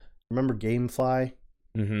Remember GameFly?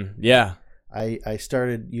 Yeah. I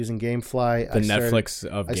started using GameFly. Netflix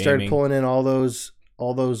of gaming. I started pulling in all those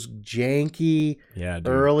janky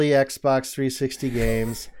early Xbox 360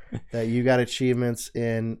 games that you got achievements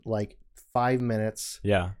in like 5 minutes.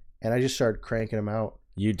 Yeah. And I just started cranking them out.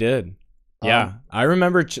 You did. Yeah. I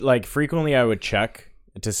remember like frequently I would check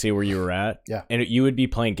to see where you were at. Yeah. And you would be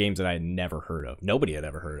playing games that I had never heard of. Nobody had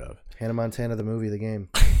ever heard of. Hannah Montana, the movie, the game.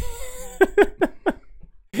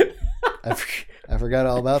 I forgot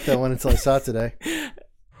all about that one until I saw it today.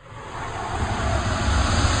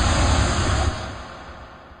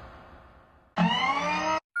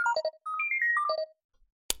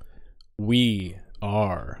 We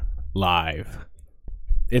are live.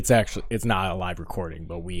 It's not a live recording,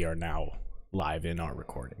 but we are now live in our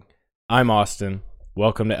recording. I'm Austin.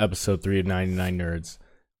 Welcome to episode 3 of 99 Nerds.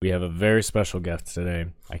 We have a very special guest today.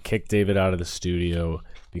 I kicked David out of the studio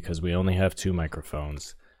because we only have 2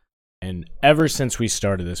 microphones. And ever since we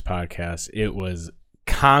started this podcast, it was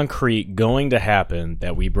concrete going to happen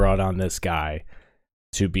that we brought on this guy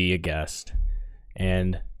to be a guest.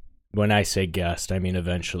 And when I say guest, I mean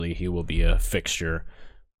eventually he will be a fixture.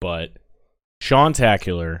 But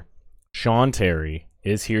Seantacular, Sean Terry,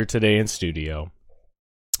 is here today in studio.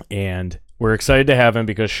 And we're excited to have him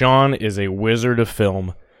because Sean is a wizard of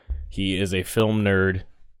film. He is a film nerd,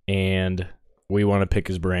 and we want to pick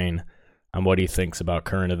his brain on what he thinks about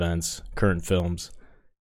current events, current films,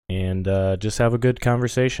 and just have a good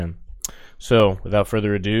conversation. So, without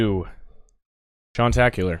further ado,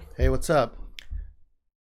 Seantacular. Hey, what's up?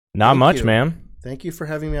 Not much, man. Thank you for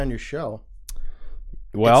having me on your show.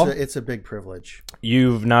 Well, it's a big privilege.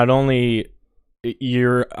 You're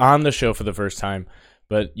on the show for the first time,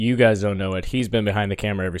 but you guys don't know it. He's been behind the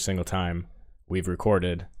camera every single time we've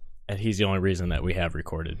recorded, and he's the only reason that we have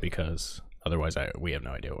recorded because otherwise we have no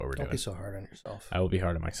idea what we're doing. Don't be so hard on yourself. I will be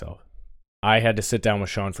hard on myself. I had to sit down with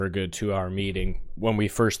Sean for a good 2-hour meeting when we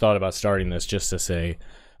first thought about starting this just to say,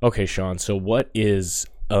 okay, Sean, so what is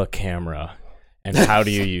a camera and how do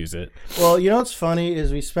you use it? Well, you know what's funny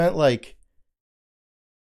is we spent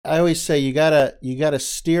I always say you gotta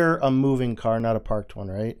steer a moving car, not a parked one,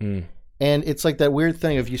 right? Mm. And it's like that weird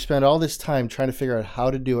thing of you spend all this time trying to figure out how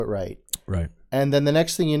to do it right. Right. And then the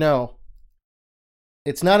next thing you know,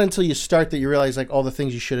 it's not until you start that you realize like all the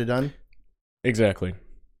things you should have done. Exactly.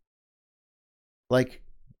 Like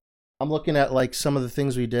I'm looking at like some of the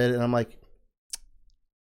things we did and I'm like,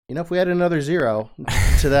 you know, if we had another zero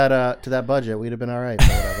to that budget, we'd have been all right.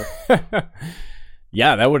 But whatever.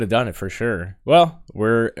 Yeah, that would have done it for sure. Well,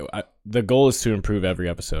 the goal is to improve every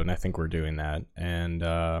episode, and I think we're doing that. And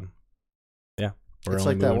yeah, we're it's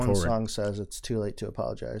only like that one forward. song says, "It's too late to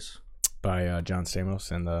apologize." By John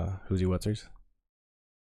Stamos and the Who's Whatzers.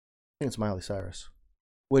 I think it's Miley Cyrus,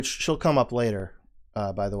 which she'll come up later.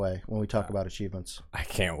 By the way, when we talk about achievements, I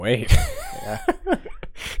can't wait. Yeah.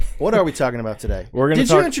 What are we talking about today? Did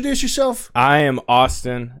you introduce yourself? I am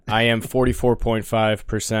Austin. I am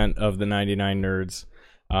 44.5% of the 99 Nerds.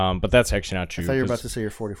 But that's actually not true. I thought you were about to say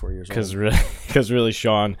you're 44 years old. Because really,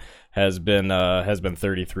 Sean has been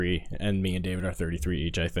 33, and me and David are 33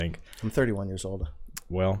 each, I think. I'm 31 years old.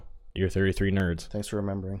 Well, you're 33 nerds. Thanks for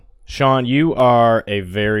remembering. Sean, you are a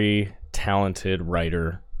very talented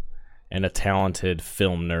writer and a talented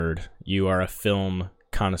film nerd. You are a film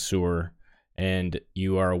connoisseur. And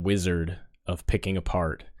you are a wizard of picking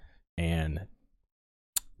apart and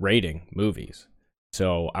rating movies.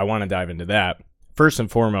 So I want to dive into that. First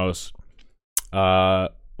and foremost,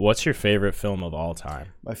 what's your favorite film of all time?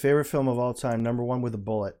 My favorite film of all time, number 1 with a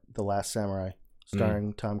bullet, The Last Samurai,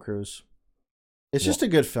 starring Tom Cruise. It's just a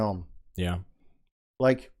good film. Yeah.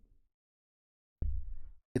 Like,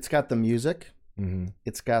 it's got the music. Mm-hmm.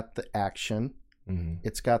 It's got the action. Mm-hmm.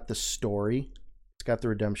 It's got the story. It's got the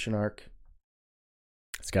redemption arc.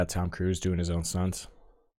 It's got Tom Cruise doing his own stunts.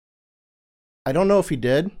 I don't know if he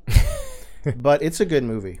did, but it's a good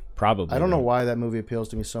movie. Probably. I don't know why that movie appeals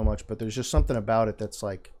to me so much, but there's just something about it that's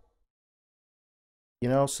like, you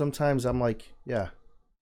know, sometimes I'm like, yeah,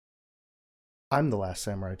 I'm the last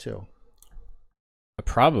samurai too.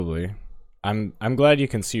 Probably. I'm glad you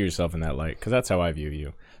can see yourself in that light, because that's how I view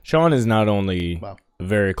you. Sean is not only a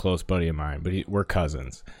very close buddy of mine, but we're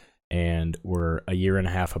cousins. And we're a year and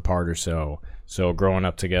a half apart or so. So growing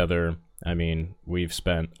up together, I mean, we've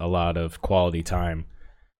spent a lot of quality time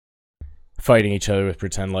fighting each other with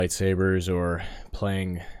pretend lightsabers or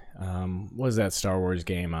playing, what was that Star Wars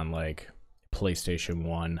game on like PlayStation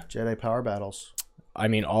 1? Jedi Power Battles. I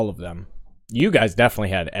mean, all of them. You guys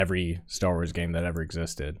definitely had every Star Wars game that ever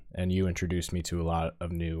existed. And you introduced me to a lot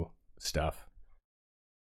of new stuff.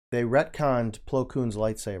 They retconned Plo Koon's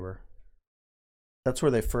lightsaber. That's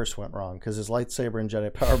where they first went wrong, because his lightsaber in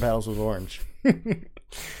Jedi Power Battles was orange. And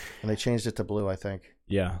they changed it to blue, I think.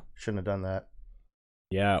 Yeah. Shouldn't have done that.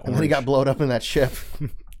 Yeah. And then he got blown up in that ship.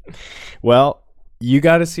 Well, you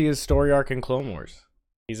got to see his story arc in Clone Wars.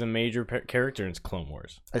 He's a major character in Clone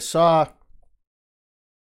Wars. I saw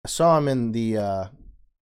him in the...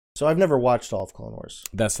 So I've never watched all of Clone Wars.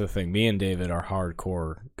 That's the thing. Me and David are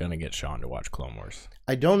hardcore going to get Sean to watch Clone Wars.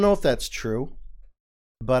 I don't know if that's true,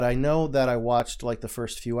 but I know that I watched like the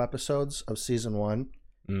first few episodes of season 1,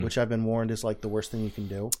 which I've been warned is like the worst thing you can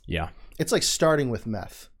do. Yeah. It's like starting with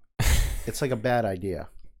meth. It's like a bad idea,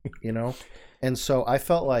 you know? And so I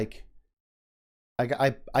felt like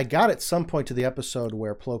I got at some point to the episode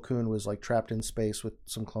where Plo Koon was like trapped in space with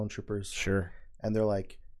some clone troopers. Sure. And they're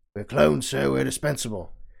like, "We're clones, so we're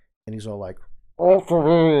indispensable." And he's all like, "Not to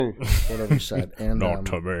me," whatever he said. And not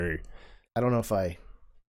to me. I don't know if that's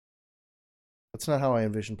not how I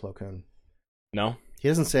envision Plo Koon. No? He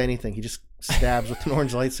doesn't say anything. He just stabs with an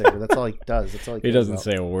orange lightsaber. That's all he does. That's all he doesn't about.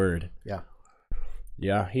 Say a word. Yeah.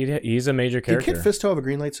 Yeah, he's a major character. Did Kit Fisto have a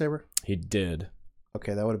green lightsaber? He did.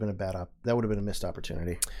 Okay, that would have been that would have been a missed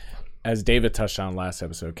opportunity. As David touched on last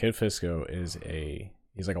episode, Kit Fisto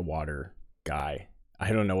he's like a water guy.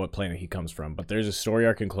 I don't know what planet he comes from, but there's a story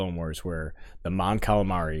arc in Clone Wars where the Mon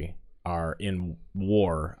Calamari are in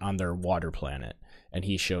war on their water planet, and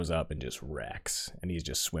he shows up and just wrecks, and he's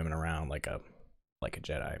just swimming around like a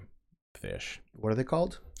Jedi fish. What are they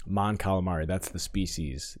called? Mon Calamari. That's the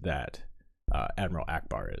species that Admiral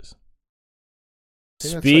Akbar is.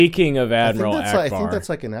 Speaking of Admiral Akbar, I think that's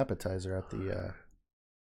like an appetizer at the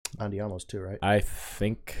Andiamos too, right? I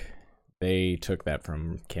think they took that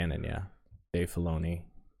from canon, yeah. Dave Filoni.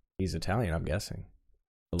 He's Italian, I'm guessing.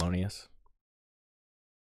 Filonius.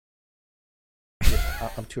 Yeah,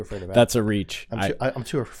 I'm too afraid of that. That's a reach. I'm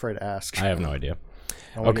too afraid to ask. I have no idea.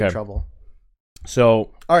 I want to get in trouble. So,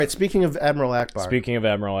 all right, speaking of Admiral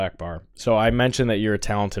Akbar. So I mentioned that you're a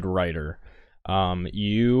talented writer.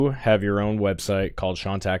 You have your own website called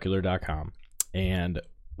Seantacular.com. And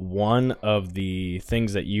one of the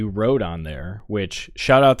things that you wrote on there, which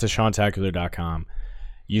shout out to Seantacular.com.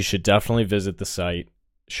 You should definitely visit the site.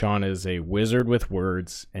 Sean is a wizard with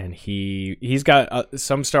words, and he's got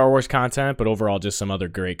some Star Wars content, but overall just some other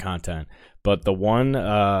great content. But the one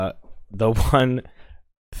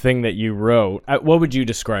thing that you wrote, what would you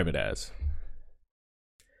describe it as?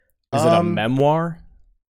 Is it a memoir?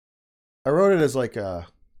 I wrote it as like a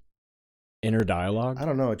inner dialogue. I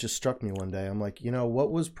don't know. It just struck me one day. I'm like,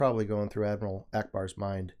 what was probably going through Admiral Akbar's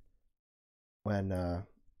mind when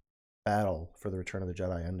battle for the Return of the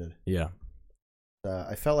Jedi ended? Yeah.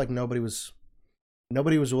 I felt like nobody was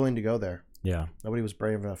willing to go there. Yeah. Nobody was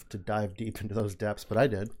brave enough to dive deep into those depths, but I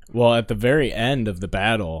did. Well, at the very end of the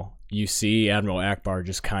battle, you see Admiral Akbar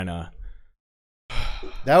just kind of...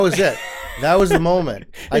 That was it. That was the moment.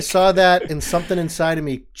 I saw that, and something inside of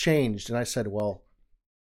me changed, and I said, well,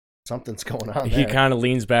 something's going on there. He kind of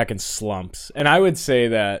leans back and slumps. And I would say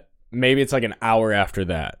that maybe it's like an hour after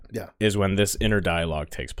that is when this inner dialogue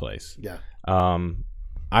takes place. Yeah.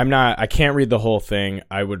 I can't read the whole thing.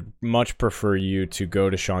 I would much prefer you to go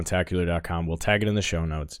to Seantacular.com. We'll tag it in the show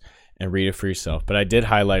notes and read it for yourself. But I did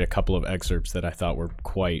highlight a couple of excerpts that I thought were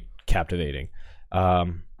quite captivating.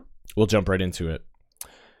 We'll jump right into it.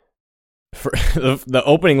 For the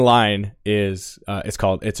opening line is it's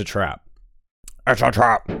called "It's a Trap." It's a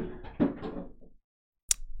trap.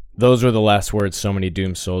 Those were the last words so many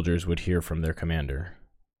doomed soldiers would hear from their commander.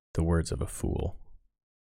 The words of a fool.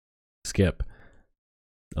 Skip.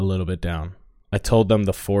 A little bit down. I told them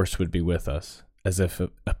the Force would be with us, as if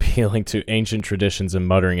appealing to ancient traditions and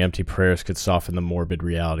muttering empty prayers could soften the morbid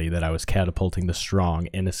reality that I was catapulting the strong,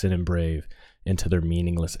 innocent, and brave into their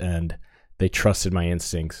meaningless end. They trusted my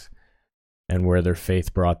instincts. And where their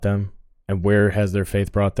faith brought them? And where has their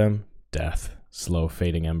faith brought them? Death. Slow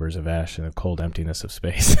fading embers of ash in the cold emptiness of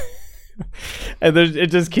space. And it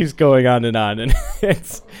just keeps going on. And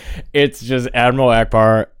it's just Admiral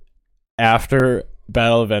Akbar after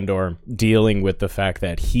Battle of Endor dealing with the fact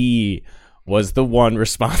that he was the one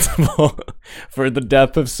responsible for the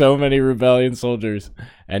death of so many rebellion soldiers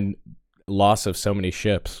and loss of so many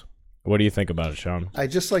ships. What do you think about it, Sean? I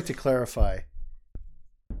just like to clarify.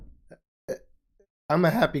 I'm a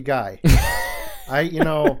happy guy. I'm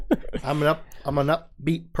an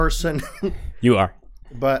upbeat person. You are.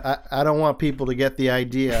 But I don't want people to get the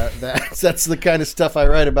idea that that's the kind of stuff I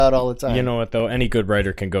write about all the time. You know what, though? Any good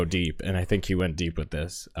writer can go deep, and I think you went deep with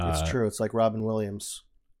this. It's true. It's like Robin Williams.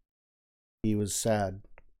 He was sad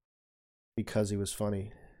because he was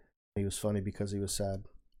funny. He was funny because he was sad.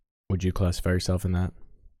 Would you classify yourself in that?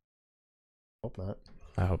 Hope not.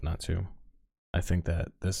 I hope not, too. I think that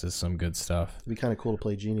this is some good stuff. It'd be kind of cool to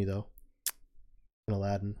play Genie though, in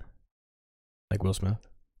Aladdin. Like Will Smith.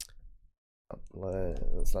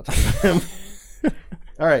 Let's not talk about him.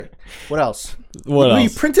 All right. What else? What else? You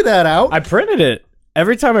printed that out? I printed it.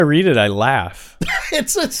 Every time I read it, I laugh.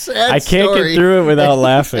 It's a sad I can't story. get through it without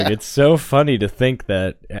laughing. It's so funny to think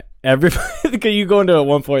that everybody, you go into at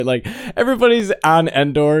one point, like everybody's on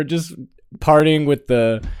Endor just partying with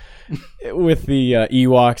the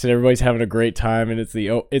Ewoks, and everybody's having a great time, and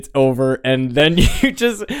it's over, and then you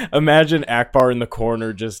just imagine Akbar in the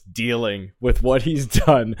corner just dealing with what he's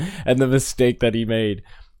done and the mistake that he made.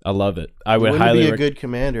 I love it. I would highly be a good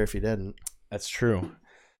commander if he didn't. That's true.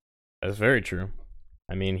 That's very true.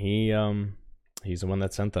 I mean, he's the one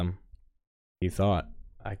that sent them. He thought.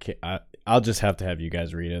 I'll just have to have you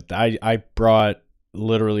guys read it. I brought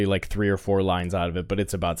literally like 3 or 4 lines out of it, but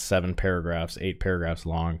it's about 8 paragraphs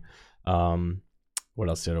long. What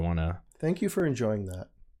else did I want to? Thank you for enjoying that,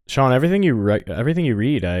 Sean. Everything you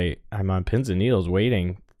read, I'm on pins and needles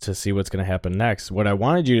waiting to see what's going to happen next. What I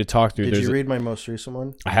wanted you to talk through. Did you read my most recent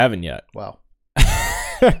one? I haven't yet. Wow.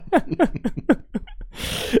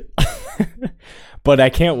 But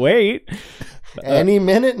I can't wait. Any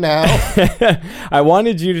minute now. I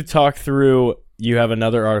wanted you to talk through. You have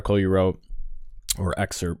another article you wrote, or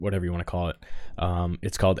excerpt, whatever you want to call it.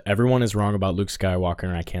 It's called "Everyone is Wrong About Luke Skywalker,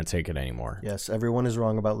 and I Can't Take It Anymore." Yes, everyone is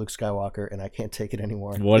wrong about Luke Skywalker, and I can't take it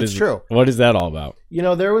anymore. It's true. What is that all about? You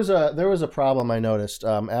know, there was a problem I noticed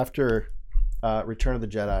after Return of the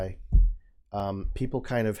Jedi. People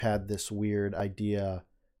kind of had this weird idea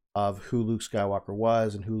of who Luke Skywalker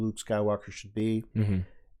was and who Luke Skywalker should be. Mm-hmm.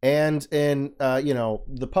 And in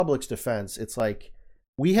the public's defense, it's like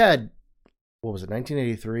we had, what was it,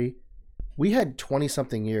 1983? We had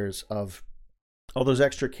 20-something years of all those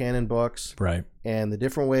extra canon books, right? And the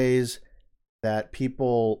different ways that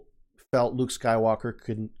people felt Luke Skywalker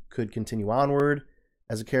could continue onward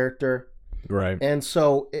as a character, right? And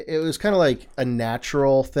so it was kind of like a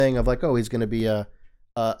natural thing of like, oh, he's going to be a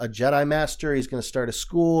Jedi Master. He's going to start a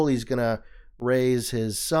school. He's going to raise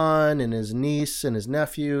his son and his niece and his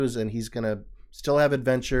nephews, and he's going to still have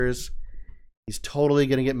adventures. He's totally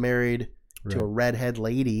going to get married to a redhead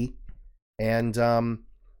lady, and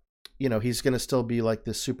he's going to still be like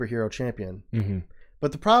this superhero champion. Mm-hmm.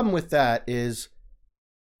 But the problem with that is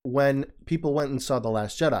when people went and saw The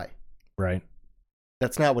Last Jedi, right?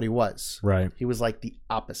 That's not what he was. Right. He was like the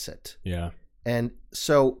opposite. Yeah. And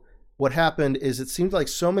so what happened is it seemed like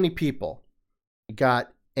so many people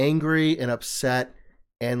got angry and upset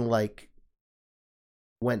and like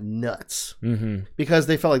went nuts because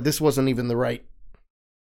they felt like this wasn't even the right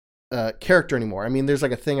character anymore. I mean, there's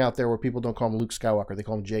like a thing out there where people don't call him Luke Skywalker. They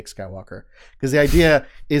call him Jake Skywalker because the idea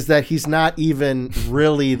is that he's not even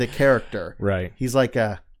really the character. Right. He's like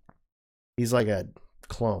a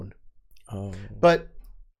clone. Oh. But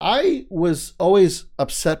I was always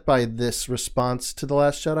upset by this response to The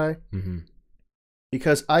Last Jedi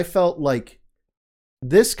because I felt like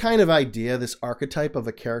this kind of idea, this archetype of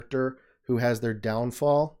a character who has their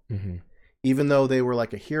downfall, even though they were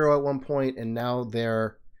like a hero at one point and now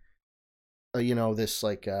they're, this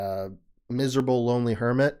like miserable, lonely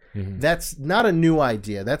hermit. That's not a new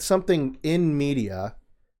idea. That's something in media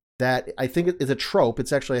that I think is a trope.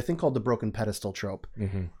 It's actually, I think, called the broken pedestal trope.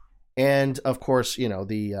 And of course,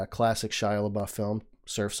 the classic Shia LaBeouf film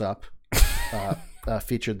Surf's Up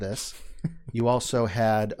featured this. You also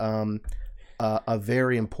had a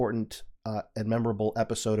very important and memorable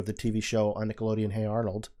episode of the TV show on Nickelodeon, Hey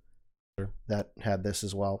Arnold, that had this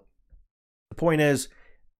as well. The point is,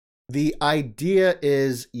 the idea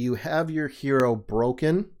is you have your hero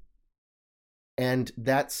broken, and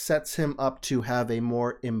that sets him up to have a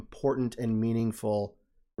more important and meaningful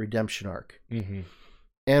redemption arc.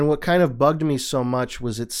 And what kind of bugged me so much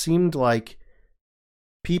was it seemed like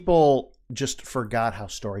people just forgot how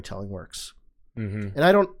storytelling works. And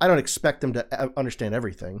I don't expect them to understand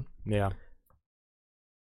everything. Yeah.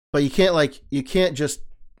 But you can't just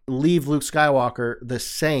leave Luke Skywalker the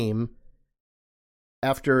same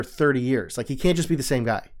after 30 years. Like, he can't just be the same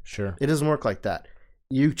guy. Sure. It doesn't work like that.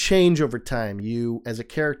 You change over time. You, as a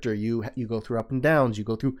character, you go through up and downs. You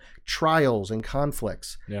go through trials and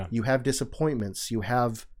conflicts. Yeah. You have disappointments. You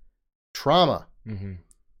have trauma.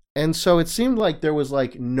 And so it seemed like there was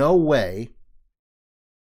like no way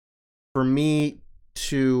for me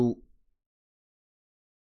to...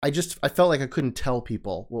 I felt like I couldn't tell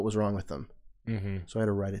people what was wrong with them. So I had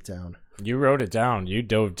to write it down. You wrote it down. You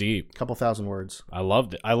dove deep. A couple thousand words. I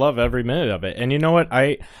loved it. I love every minute of it. And you know what?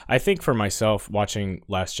 I think for myself, watching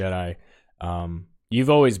Last Jedi, you've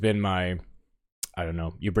always been my, I don't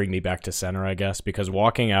know, you bring me back to center, I guess, because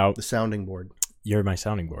walking out... The sounding board. you're my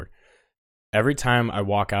sounding board. Every time I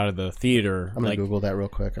walk out of the theater, I'm gonna Google that real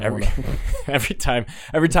quick.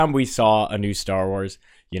 every time we saw a new Star Wars,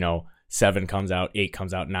 7 comes out, 8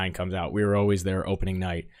 comes out, 9 comes out. We were always there opening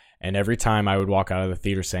night, and every time I would walk out of the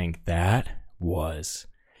theater saying that was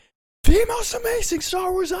the most amazing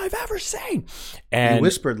Star Wars I've ever seen. And you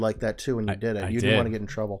whispered like that too when you did it. You didn't want to get in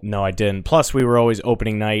trouble. No, I didn't. Plus, we were always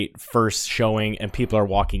opening night, first showing, and people are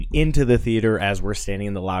walking into the theater as we're standing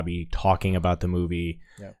in the lobby talking about the movie.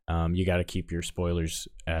 Yeah. You got to keep your spoilers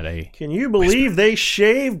at a... Can you believe they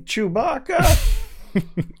shaved Chewbacca?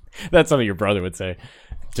 That's something your brother would say,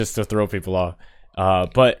 just to throw people off.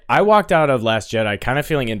 But I walked out of Last Jedi kind of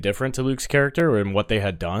feeling indifferent to Luke's character and what they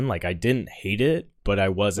had done. Like, I didn't hate it, but I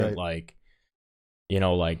wasn't like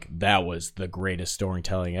that was the greatest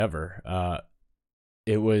storytelling ever.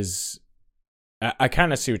 It was... I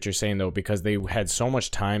kind of see what you're saying, though, because they had so much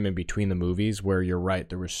time in between the movies where you're right.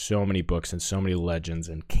 There were so many books and so many legends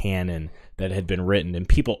and canon that had been written, and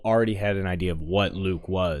people already had an idea of what Luke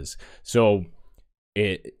was. So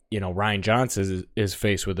Rian Johnson is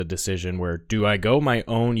faced with a decision where, do I go my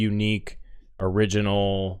own unique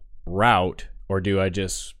original route, or do I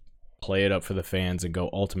just play it up for the fans and go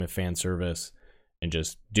ultimate fan service and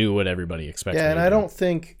just do what everybody expects? Yeah, and I don't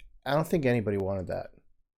think anybody wanted that.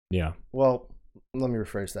 Yeah. Well, let me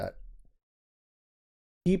rephrase that.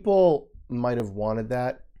 People might have wanted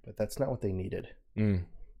that, but that's not what they needed.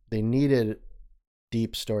 They needed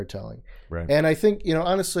deep storytelling. Right. And I think,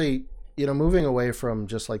 honestly, moving away from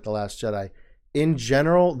just like The Last Jedi, in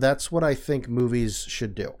general, that's what I think movies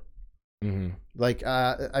should do. Mm-hmm. Like,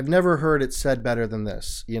 I've never heard it said better than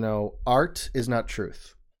this. Art is not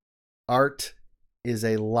truth. Art is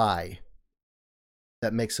a lie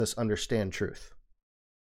that makes us understand truth.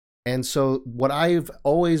 And so what I've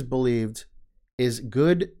always believed is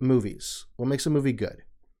good movies, what makes a movie good,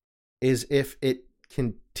 is if it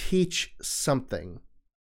can teach something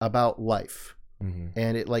about life. Mm-hmm.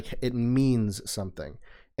 And it means something.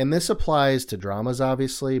 And this applies to dramas,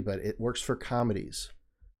 obviously, but it works for comedies.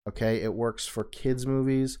 Okay? It works for kids'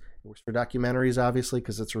 movies. It works for documentaries, obviously,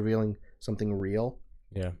 because it's revealing something real.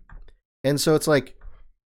 Yeah. And so it's like,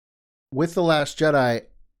 with The Last Jedi,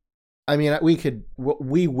 I mean,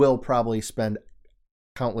 we will probably spend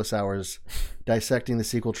countless hours dissecting the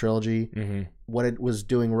sequel trilogy, mm-hmm. what it was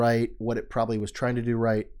doing right, what it probably was trying to do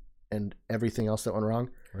right, and everything else that went wrong.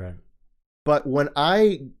 Right. But when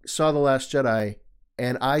I saw The Last Jedi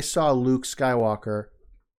and I saw Luke Skywalker,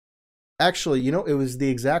 actually, it was the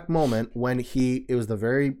exact moment when it was the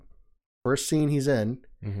very first scene he's in.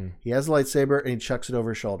 Mm-hmm. He has a lightsaber and he chucks it over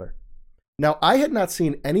his shoulder. Now, I had not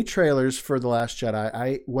seen any trailers for The Last Jedi.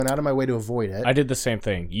 I went out of my way to avoid it. I did the same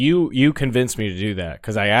thing. You convinced me to do that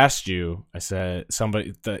because I asked you. I said,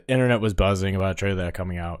 the internet was buzzing about a trailer that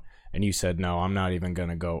coming out, and you said, no, I'm not even going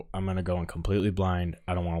to go. I'm going to go in completely blind.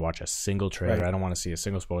 I don't want to watch a single trailer. Right. I don't want to see a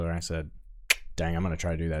single spoiler. And I said, dang, I'm going to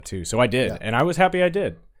try to do that too. So I did, and I was happy I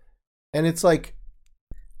did. And it's like,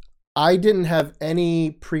 I didn't have any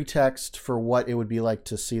pretext for what it would be like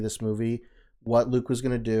to see this movie, what Luke was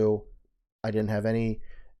going to do. I didn't have any.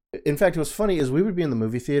 In fact, what's funny is we would be in the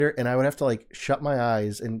movie theater and I would have to shut my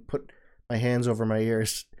eyes and put my hands over my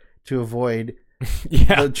ears to avoid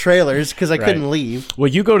the trailers because I couldn't leave. Well,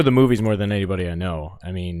 you go to the movies more than anybody I know.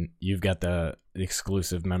 I mean, you've got the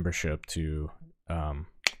exclusive membership to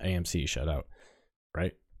AMC, shout out,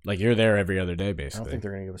 right? Like, you're there every other day, basically. I don't think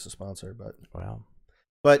they're going to give us a sponsor, but... Wow.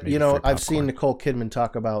 But, I've seen Nicole Kidman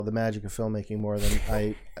talk about the magic of filmmaking more than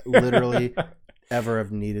I literally... ever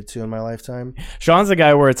have needed to in my lifetime. Sean's the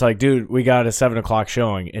guy where it's like, dude, we got a 7:00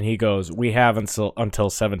 showing, and he goes, we have until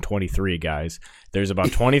 7:23, guys. There's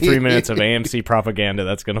about 23 minutes of AMC propaganda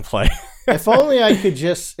that's gonna play. If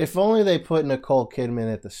only they put Nicole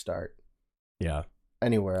Kidman at the start. Yeah.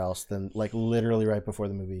 Anywhere else than literally right before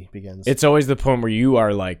the movie begins. It's always the point where you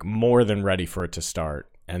are more than ready for it to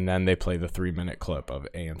start, and then they play the 3-minute clip of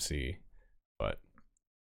AMC. But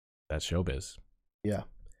that's showbiz. Yeah.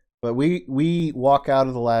 But we walk out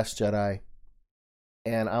of The Last Jedi,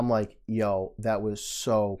 and I'm like, yo, that was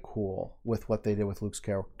so cool with what they did with Luke's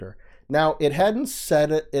character. Now, it hadn't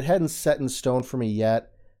set in stone for me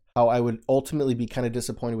yet how I would ultimately be kind of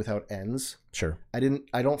disappointed with how it ends. Sure. I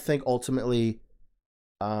don't think ultimately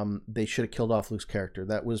they should have killed off Luke's character.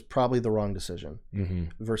 That was probably the wrong decision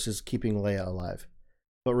versus keeping Leia alive.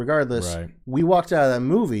 But regardless, we walked out of that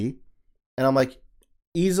movie, and I'm like,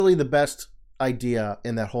 easily the best idea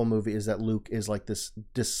in that whole movie is that Luke is this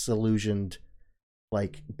disillusioned,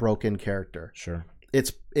 broken character. Sure.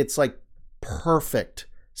 It's perfect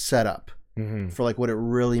setup for what it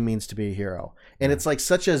really means to be a hero. And it's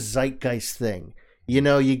such a zeitgeist thing.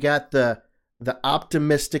 You got the the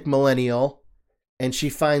optimistic millennial, and she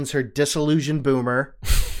finds her disillusioned boomer.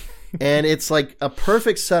 And it's like a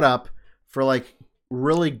perfect setup for like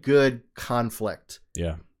really good conflict.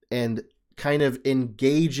 Yeah. And kind of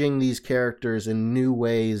engaging these characters in new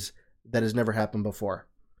ways that has never happened before.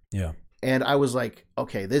 Yeah. And I was like,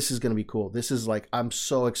 okay, this is going to be cool. This is like, I'm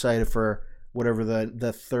so excited for whatever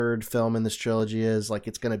the third film in this trilogy is. Like,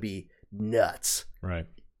 it's going to be nuts. Right.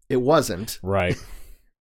 It wasn't. Right.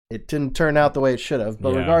 It didn't turn out the way it should have.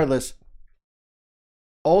 But regardless,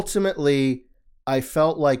 ultimately, I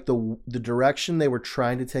felt like the direction they were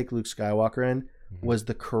trying to take Luke Skywalker in was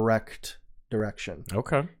the correct direction.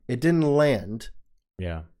 Okay. It didn't land.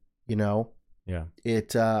 Yeah. You know? Yeah.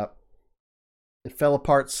 It fell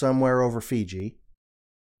apart somewhere over Fiji.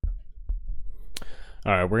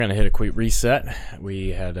 All right, we're going to hit a quick reset. We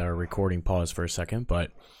had our recording pause for a second,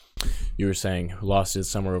 but you were saying lost it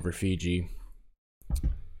somewhere over Fiji,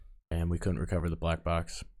 and we couldn't recover the black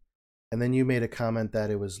box. And then you made a comment that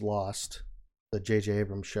it was lost, the J.J.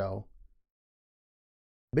 Abrams show.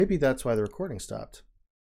 Maybe that's why the recording stopped.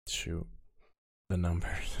 Shoot. The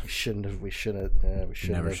numbers. We shouldn't have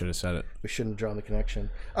said it. We shouldn't have drawn the connection.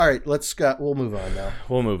 All right, we'll move on now.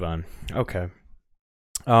 We'll move on. Okay.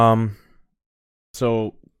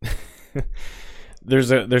 So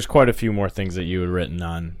there's quite a few more things that you had written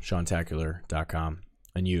on Seantacular.com,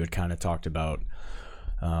 and you had kind of talked about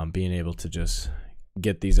being able to just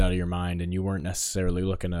get these out of your mind, and you weren't necessarily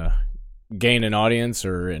looking to gain an audience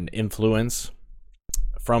or an influence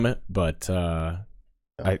from it, but a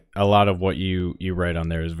lot of what you write on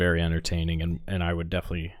there is very entertaining, and I would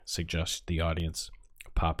definitely suggest the audience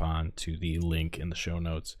pop on to the link in the show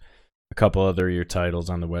notes. A couple other of your titles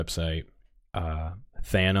on the website.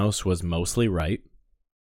 Thanos was mostly right.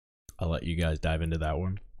 I'll let you guys dive into that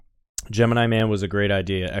one. Gemini Man was a great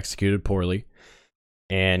idea, executed poorly.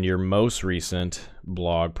 And your most recent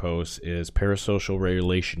blog post is Parasocial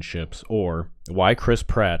Relationships, or Why Chris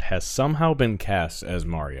Pratt Has Somehow Been Cast as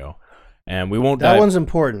Mario. And we won't That one's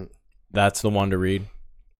important. That's the one to read.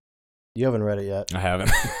 You haven't read it yet. I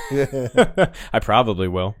haven't. I probably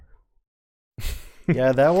will.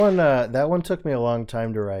 Yeah, that one took me a long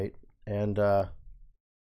time to write. And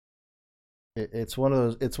it's one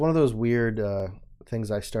of those weird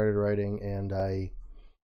things I started writing, and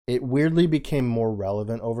it weirdly became more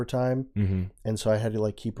relevant over time, and so I had to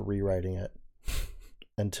like keep rewriting it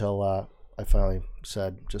until I finally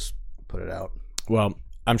said just put it out. Well,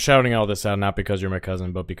 I'm shouting all this out not because you're my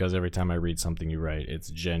cousin, but because every time I read something you write, it's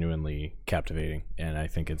genuinely captivating, and I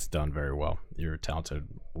think it's done very well. You're a talented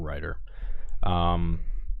writer.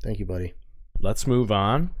 Thank you, buddy. Let's move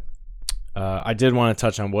on. I did want to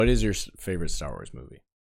touch on, what is your favorite Star Wars movie?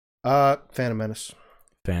 Phantom Menace.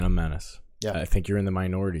 Phantom Menace. Yeah. I think you're in the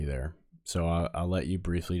minority there, so I'll let you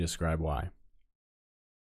briefly describe why.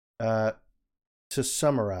 To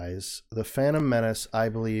summarize, The Phantom Menace, I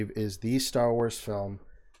believe, is the Star Wars film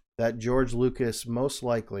that George Lucas most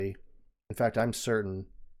likely, in fact, I'm certain,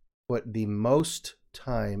 put the most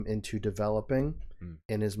time into developing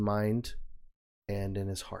in his mind and in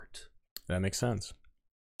his heart. That makes sense.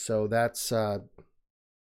 So that's that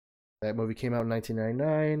movie came out in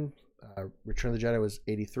 1999. Return of the Jedi was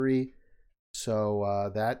 83.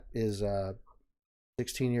 So that is a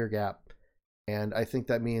 16-year gap. And I think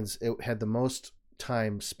that means it had the most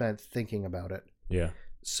time spent thinking about it. Yeah.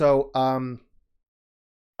 So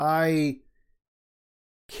I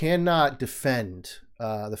cannot defend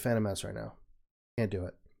the Phantom Menace right now. Can't do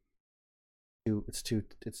it. It's too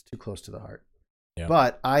close to the heart. Yeah.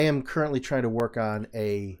 But I am currently trying to work on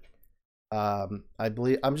I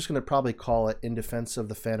believe I'm just going to probably call it In Defense of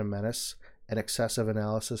the Phantom Menace, an excessive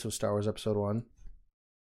analysis of Star Wars Episode 1.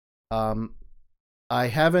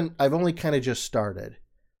 I've only kind of just started.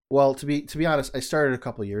 Well, to be honest, I started a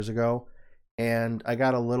couple of years ago, and I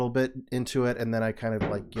got a little bit into it, and then I kind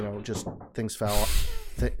of like, just things fell.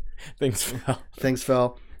 Things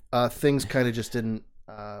fell. Things kind of just didn't.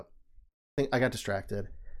 I got distracted.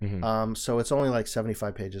 Mm-hmm. So it's only like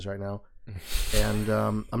 75 pages right now, and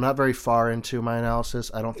I'm not very far into my analysis.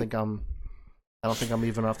 I don't think I'm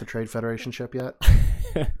even off the Trade Federation ship yet.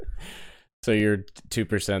 So you're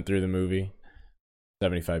 2% through the movie,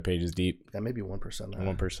 75 pages deep. Yeah, maybe 1%.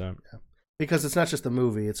 1%. Yeah, because it's not just the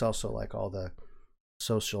movie; it's also like all the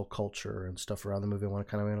social culture and stuff around the movie I want to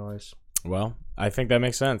kind of analyze. Well, I think that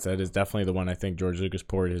makes sense. That is definitely the one I think George Lucas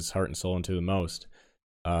poured his heart and soul into the most.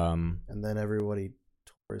 And then everybody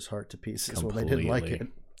tore his heart to pieces when they didn't like it.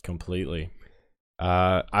 Completely.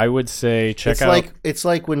 I would say check out. It's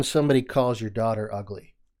like when somebody calls your daughter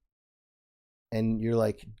ugly, and you're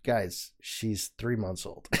like, guys, she's 3 months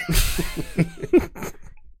old.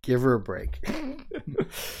 Give her a break.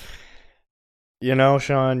 You know,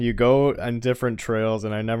 Sean, you go on different trails,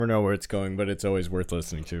 and I never know where it's going, but it's always worth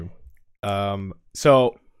listening to.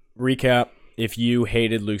 So, recap. If you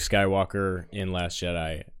hated Luke Skywalker in Last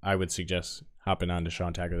Jedi, I would suggest hopping on to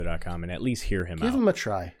Seantacular.com and at least hear him out. Give him a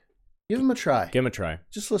try. Give him a try.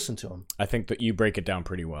 Just listen to him. I think that you break it down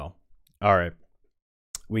pretty well. All right.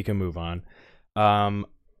 We can move on.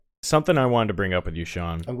 Something I wanted to bring up with you,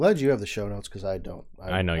 Sean. I'm glad you have the show notes because I don't.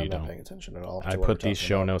 I know you don't. I'm not paying attention at all. I put these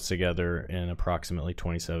show notes together in approximately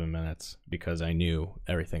 27 minutes because I knew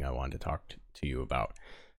everything I wanted to talk to you about.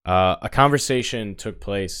 A conversation took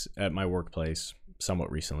place at my workplace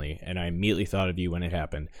somewhat recently, and I immediately thought of you when it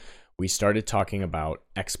happened. We started talking about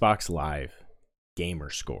Xbox Live gamer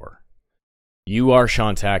score. You are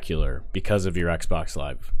Seantacular because of your Xbox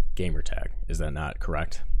Live gamer tag. Is that not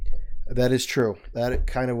correct? That is true. That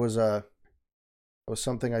kind of was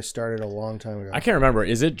something I started a long time ago. I can't remember.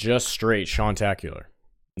 Is it just straight Seantacular?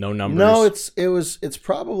 No numbers? No, it's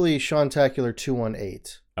probably Seantacular 218.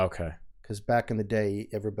 Okay. Because back in the day,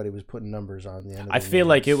 everybody was putting numbers on the end of I the feel names.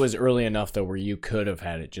 like it was early enough though where you could have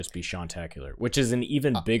had it just be Seantacular, which is an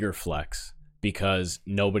even bigger flex because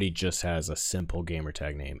nobody just has a simple gamer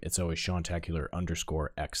tag name. It's always Seantacular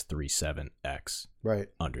 _X37X right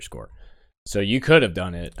 _ So you could have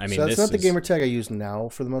done it. I mean, so that's not the gamer tag I use now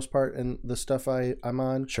for the most part in the stuff I'm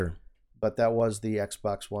on. Sure. But that was the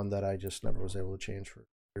Xbox one that I just never was able to change for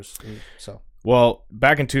years. So well,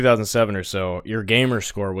 back in 2007 or so, your gamer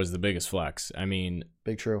score was the biggest flex. I mean,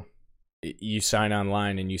 big true. You sign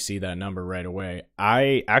online and you see that number right away.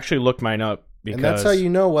 I actually looked mine up because and that's how you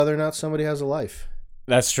know whether or not somebody has a life.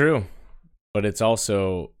 That's true. But it's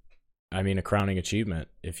also, I mean, a crowning achievement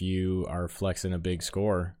if you are flexing a big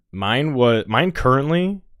score. Mine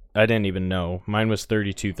currently, I didn't even know. Mine was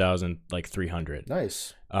 32,300.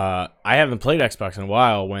 Nice. I haven't played Xbox in a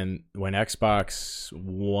while. When Xbox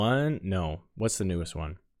One, no, what's the newest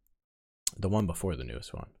one? The one before the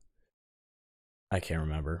newest one. I can't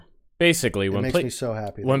remember. Basically, it when makes me so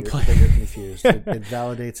happy that when you're confused. It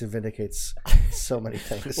validates and vindicates so many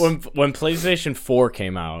things. When PlayStation 4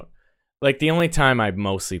 came out, like the only time I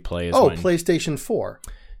mostly play is PlayStation 4,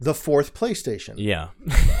 the fourth PlayStation. Yeah.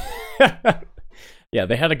 Yeah,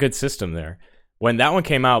 they had a good system there. When that one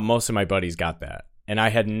came out, most of my buddies got that. And I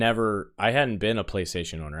hadn't been a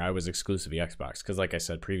PlayStation owner. I was exclusively Xbox. Because like I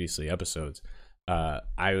said previously, episodes,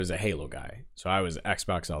 I was a Halo guy. So I was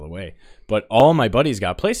Xbox all the way. But all my buddies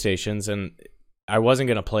got PlayStations, and I wasn't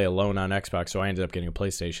going to play alone on Xbox, so I ended up getting a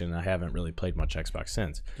PlayStation, and I haven't really played much Xbox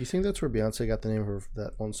since. Do you think that's where Beyonce got the name of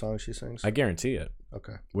that one song she sings? I guarantee it.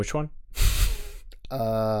 Okay. Which one?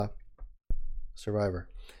 Survivor.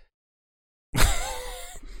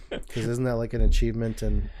 Because isn't that like an achievement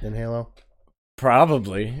in Halo?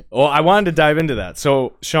 Probably. Well, I wanted to dive into that.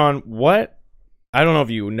 So, Sean, I don't know if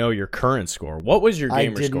you know your current score. What was your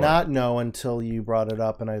gamer score? I did not know until you brought it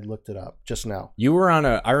up, and I looked it up just now.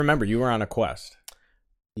 I remember you were on a quest.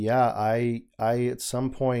 Yeah, I at some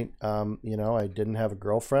point, I didn't have a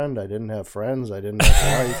girlfriend. I didn't have friends. I didn't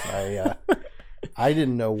have a life. I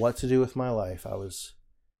didn't know what to do with my life. I was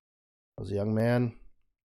a young man,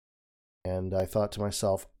 and I thought to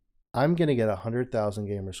myself, I'm going to get 100,000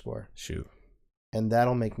 gamer score. Shoot. And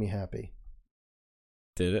that'll make me happy.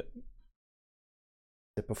 Did it?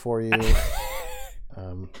 Before you.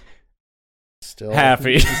 Still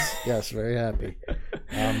happy. Yes, very happy.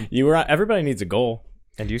 You were. Everybody needs a goal,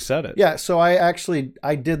 and you said it. Yeah, so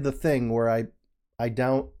I did the thing where I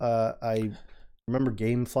remember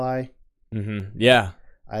GameFly. Mm-hmm. Yeah.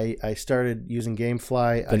 I started using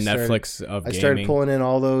GameFly. Netflix of gaming. I started pulling in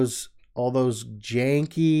all those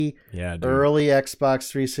janky early Xbox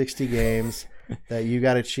 360 games that you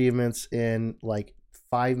got achievements in like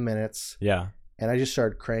 5 minutes. Yeah. And I just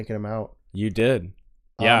started cranking them out. You did.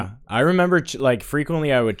 Yeah. I remember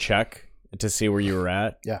frequently I would check to see where you were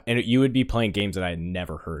at. Yeah. And you would be playing games that I had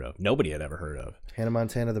never heard of. Nobody had ever heard of. Hannah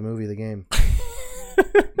Montana, the movie, the game.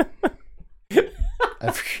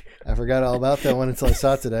 I forgot all about that one until I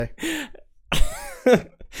saw it today.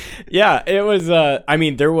 Yeah, it was, I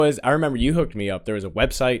remember you hooked me up. There was a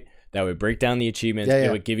website that would break down the achievements. Yeah.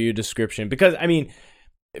 It would give you a description. Because,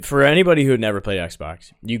 for anybody who had never played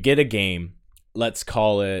Xbox, you get a game, let's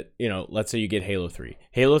call it, let's say you get Halo 3.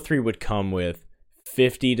 Halo 3 would come with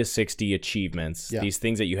 50 to 60 achievements, these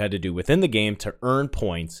things that you had to do within the game to earn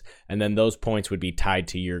points, and then those points would be tied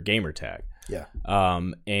to your gamer tag. Yeah.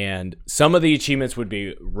 And some of the achievements would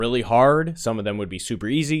be really hard. Some of them would be super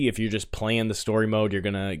easy. If you're just playing the story mode, you're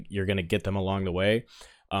gonna get them along the way.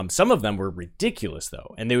 Some of them were ridiculous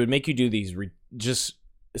though, and they would make you do these just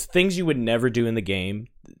things you would never do in the game.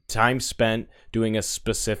 time spent doing a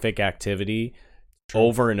specific activity True.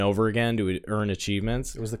 over and over again to earn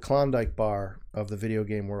achievements. It was the Klondike bar of the video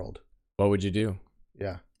game world. What would you do?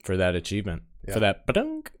 Yeah. For that achievement, Yeah. for that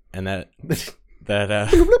ba-dunk, and that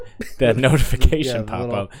notification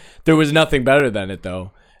pop up. There was nothing better than it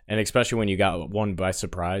though. And especially when you got one by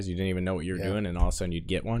surprise, you didn't even know what you were doing, and all of a sudden you'd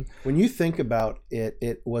get one. When you think about it,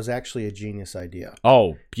 it was actually a genius idea.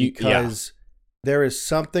 Oh, because there is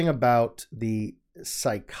something about the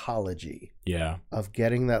psychology of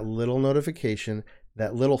getting that little notification,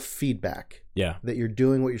 that little feedback that you're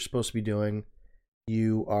doing what you're supposed to be doing.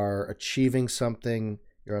 You are achieving something,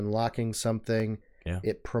 you're unlocking something. Yeah.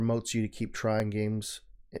 It promotes you to keep trying games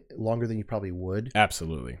longer than you probably would.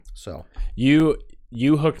 Absolutely. So you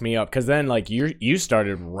hooked me up because then like you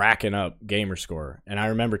started racking up gamer score, and I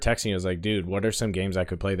remember texting you. I was like, dude, what are some games I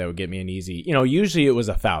could play that would get me an easy, usually it was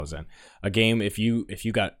 1,000 a game. If you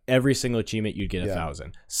got every single achievement, you'd get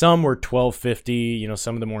 1,000. Some were 1,250,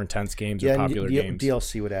 some of the more intense games or popular games.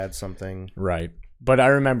 DLC would add something, right? But I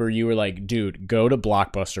remember you were like, dude, go to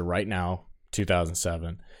Blockbuster right now,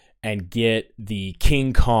 2007, and get the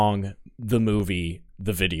King Kong the movie,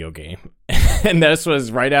 the video game. And this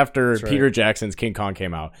was right after Peter Jackson's King Kong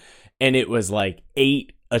came out, and it was like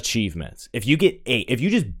 8 achievements. If you get 8, if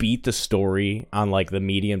you just beat the story on like the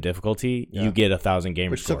medium difficulty, you get 1,000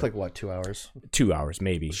 gamer which score. took like what, 2 hours? 2 hours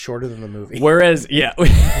maybe, shorter than the movie. Whereas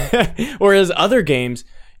whereas other games,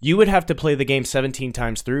 you would have to play the game 17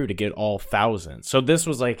 times through to get all 1,000. So this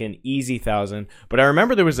was like an easy 1,000. But I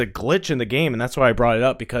remember there was a glitch in the game, and that's why I brought it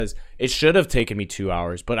up, because it should have taken me 2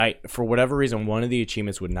 hours. But for whatever reason, one of the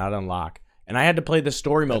achievements would not unlock. And I had to play the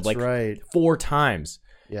story mode 4 times.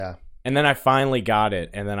 Yeah. And then I finally got it.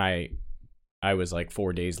 And then I was like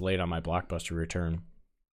 4 days late on my Blockbuster return.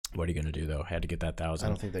 What are you going to do, though? Had to get that 1,000. I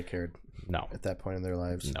don't think they cared. No. At that point in their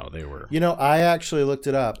lives. No, they were. I actually looked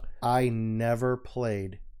it up. I never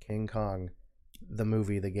played King Kong, the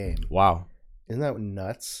movie, the game. Wow. Isn't that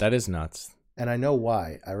nuts? That is nuts. And I know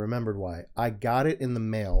why. I remembered why. I got it in the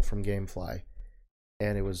mail from Gamefly,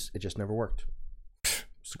 and it just never worked.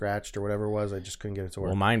 Scratched or whatever it was. I just couldn't get it to work.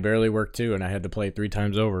 Well, mine barely worked too, and I had to play it 3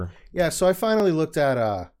 times over. Yeah, so I finally looked at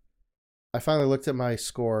my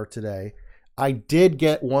score today. I did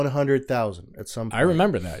get 100,000 at some point. I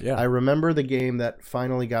remember that, yeah. I remember the game that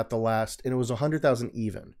finally got the last, and it was 100,000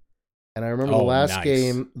 even. And I remember the last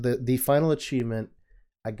game, the final achievement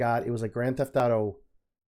I got, it was like Grand Theft Auto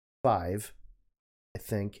 5, I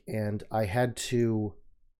think, and I had to,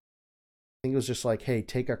 I think it was just like, hey,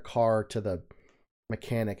 take a car to the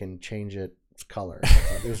mechanic and change its color.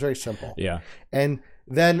 It was very simple. Yeah. And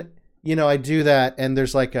then, I do that, and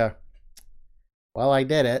there's like well, I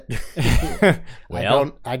did it.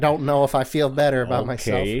 Well, I don't know if I feel better about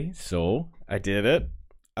myself. Okay, so I did it.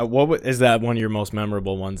 Is that one of your most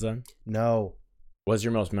memorable ones then? No. What's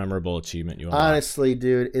your most memorable achievement you unlocked? Honestly,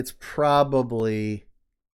 dude, it's probably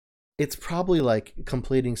like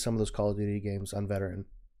completing some of those Call of Duty games on Veteran.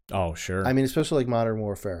 Oh, sure. I mean, especially like Modern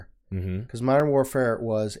Warfare. Because Modern Warfare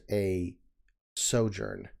was a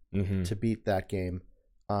sojourn to beat that game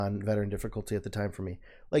on Veteran difficulty at the time for me.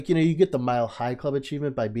 Like, you get the Mile High Club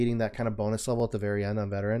achievement by beating that kind of bonus level at the very end on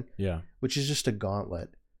Veteran. Yeah. Which is just a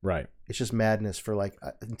gauntlet. Right. It's just madness for like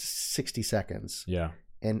 60 seconds. Yeah.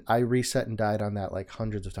 And I reset and died on that like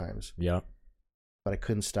hundreds of times. Yeah. But I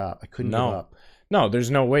couldn't stop. I couldn't give up. No, there's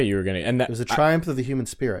no way you were going to. And that, it was a triumph of the human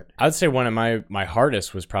spirit. I'd say one of my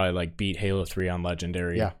hardest was probably like beat Halo 3 on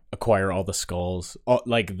Legendary. Yeah. Acquire all the skulls.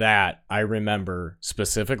 Like that, I remember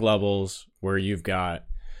specific levels where you've got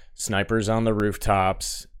snipers on the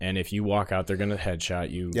rooftops, and if you walk out, they're going to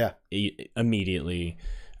headshot you immediately.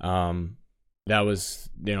 That was,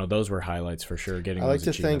 those were highlights for sure. I like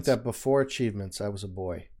to think that before achievements, I was a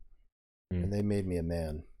boy, and they made me a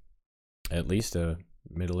man. At least a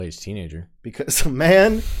middle-aged teenager. Because a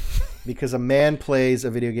man plays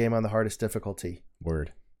a video game on the hardest difficulty.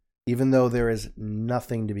 Word. Even though there is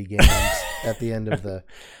nothing to be gained at the end of the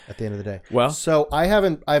day. Well, so I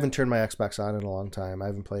haven't turned my Xbox on in a long time. I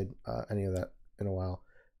haven't played any of that in a while.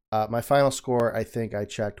 My final score, I think I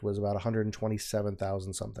checked, was about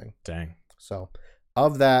 127,000 something. Dang. So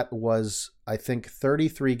of that was, I think,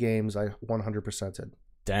 33 games I 100%ed.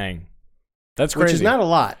 Dang. That's crazy. Which is not a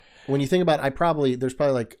lot. When you think about it, there's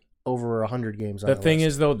probably like over 100 games on the thing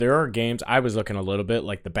is, though, there are games, I was looking a little bit,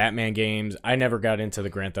 like the Batman games. I never got into the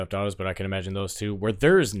Grand Theft Autos, but I can imagine those two, where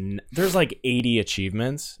there's like 80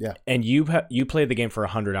 achievements. Yeah. And you play the game for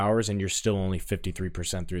 100 hours, and you're still only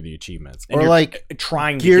 53% through the achievements. And or like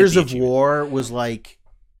trying to Gears of War was like,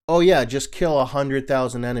 oh yeah, just kill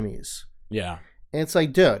 100,000 enemies. Yeah. And it's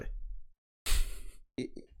like, dude,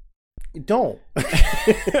 Don't.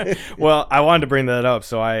 Well, I wanted to bring that up.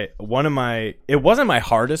 So it wasn't my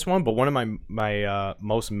hardest one, but one of my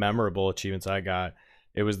most memorable achievements I got,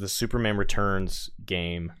 it was the Superman Returns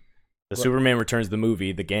game. The Superman Returns, the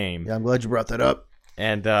movie, the game. Yeah, I'm glad you brought that up.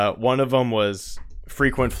 And one of them was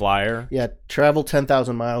frequent flyer. Yeah, travel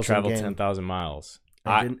 10,000 miles. Travel 10,000 miles.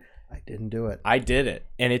 I didn't do it. I did it.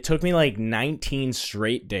 And it took me like 19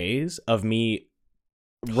 straight days of me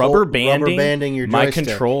rubber banding your my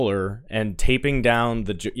controller and taping down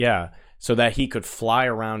so that he could fly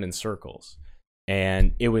around in circles.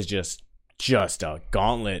 And it was just a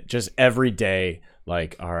gauntlet, just every day.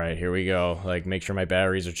 Like, all right, here we go. Like, make sure my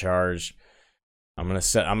batteries are charged. I'm gonna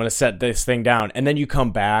set this thing down, and then you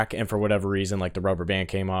come back, and for whatever reason, like the rubber band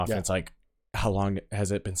came off, and it's like, how long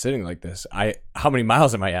has it been sitting like this? How many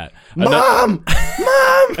miles am I at? Mom,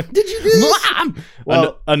 did you do this? Mom.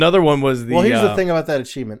 Well, another one was Well, here's the thing about that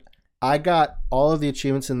achievement. I got all of the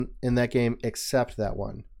achievements in that game except that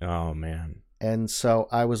one. Oh man! And so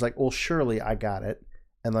I was like, well, surely I got it,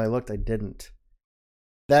 and then I looked, I didn't.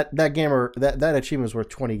 That achievement was worth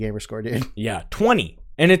 20 gamer score, dude. Yeah, 20.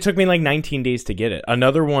 And it took me like 19 days to get it.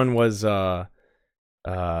 Another one was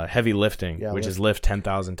heavy lifting, which is lift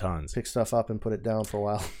 10,000 tons. Pick stuff up and put it down for a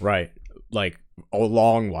while. Right. Like a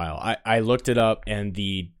long while. I looked it up, and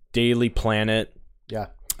the Daily Planet. Yeah.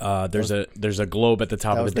 There's a globe at the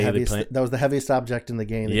top of the Daily Planet. That was the heaviest object in the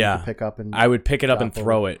game that you could pick up. And I would pick it up and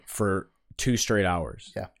throw it for 2 straight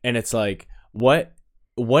hours. Yeah. And it's like, what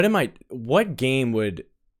game would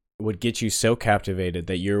get you so captivated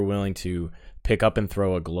that you're willing to pick up and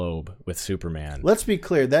throw a globe with Superman? Let's be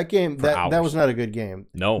clear. That game, that was not a good game.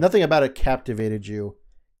 No. Nothing about it captivated you.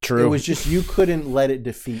 True. It was just you couldn't let it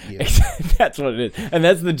defeat you. That's what it is. And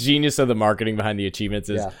that's the genius of the marketing behind the achievements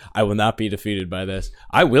is I will not be defeated by this.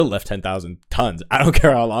 I will lift 10,000 tons. I don't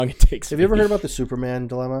care how long it takes. Have you ever heard about the Superman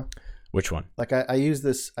dilemma? Which one? Like I use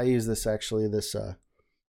this actually,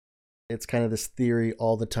 it's kind of this theory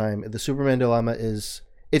all the time. The Superman dilemma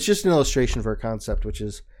it's just an illustration for a concept, which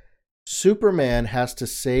is Superman has to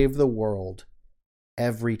save the world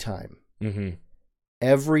every time. Mm-hmm.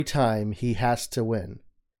 Every time he has to win.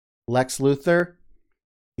 Lex Luthor,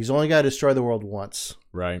 he's only got to destroy the world once.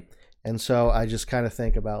 Right. And so I just kind of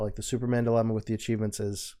think about like the Superman dilemma with the achievements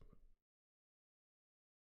is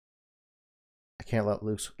I can't let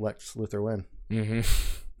Lex Luthor win. Mm-hmm.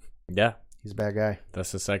 Yeah. He's a bad guy.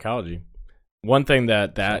 That's the psychology. One thing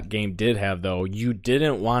that game did have, though, you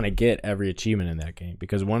didn't want to get every achievement in that game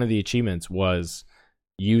because one of the achievements was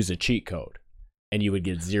use a cheat code and you would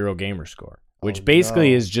get 0 gamer score, which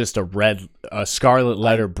basically is just a scarlet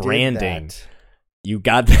letter branding. You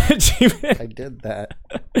got that achievement. I did that.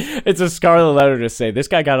 It's a scarlet letter to say this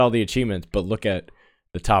guy got all the achievements, but look at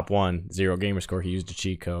the top one, 0 gamer score. He used a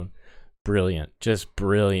cheat code. Brilliant. Just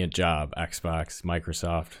brilliant job, Xbox,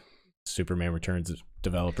 Microsoft, Superman Returns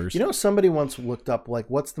developers. You know, somebody once looked up like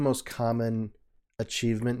what's the most common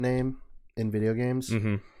achievement name in video games.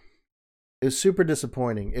 Mm-hmm. It was super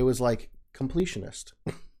disappointing. It was like completionist.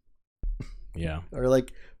 Yeah. Or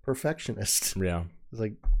like perfectionist. Yeah. It was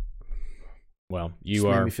like, well,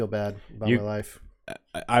 made me feel bad about my life.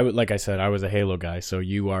 I would, like I said, I was a Halo guy, so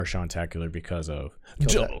you are Seantacular because of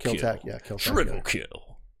Triple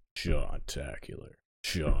kill. Seantacular.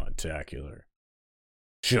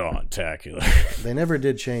 They never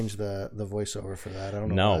did change the voiceover for that. I don't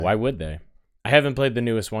know. No, why would they? I haven't played the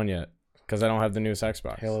newest one yet because I don't have the newest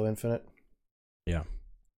Xbox. Halo Infinite? Yeah.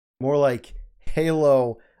 More like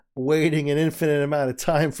Halo waiting an infinite amount of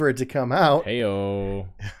time for it to come out. Heyo.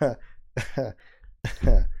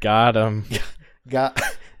 Got him. Got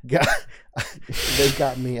they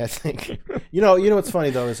got me, I think. You know what's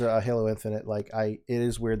funny though is Halo Infinite, like it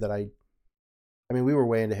is weird that I mean, we were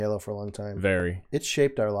way into Halo for a long time. Very. It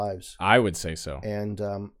shaped our lives. I would say so. And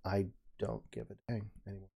I don't give a dang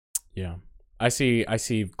anymore. Yeah. I see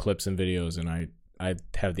clips and videos and I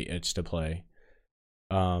have the itch to play.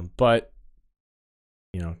 But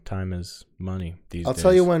you know, time is money these days. I'll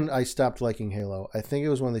tell you when I stopped liking Halo. I think it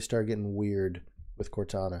was when they started getting weird with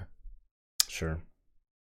Cortana. Sure.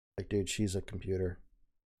 Like, dude, she's a computer.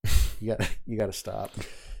 You got to stop.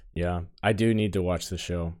 Yeah, I do need to watch the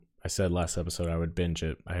show. I said last episode I would binge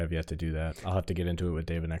it. I have yet to do that. I'll have to get into it with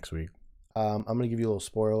David next week. I'm going to give you a little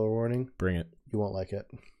spoiler warning. Bring it. You won't like it.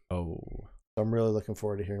 Oh. I'm really looking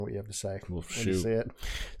forward to hearing what you have to say. Well, when you see it.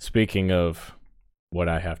 Speaking of what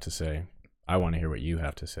I have to say, I want to hear what you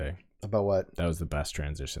have to say. About what? That was the best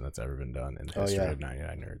transition that's ever been done in the history of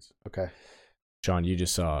 99 Nerds. Okay. Sean, you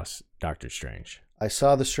just saw Doctor Strange. I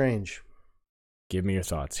saw The Strange. Give me your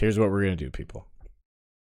thoughts. Here's what we're going to do, people.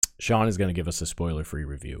 Sean is going to give us a spoiler-free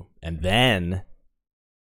review. And then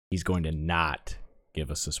he's going to not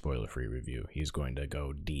give us a spoiler-free review. He's going to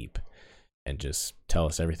go deep and just tell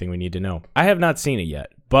us everything we need to know. I have not seen it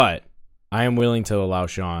yet, but I am willing to allow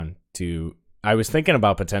Sean to... I was thinking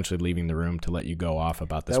about potentially leaving the room to let you go off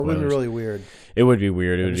about the spoilers. That would be really weird. It would be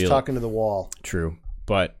weird. It would be talking to the wall. True.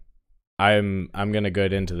 But I'm going to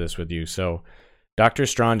get into this with you. So, Dr.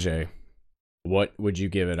 Strange, what would you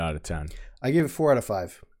give it out of 10? I give it 4 out of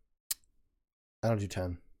 5. I don't do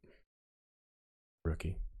 10.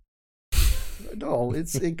 Rookie. No,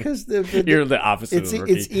 it's because you're the opposite of a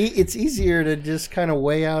rookie. It's easier to just kind of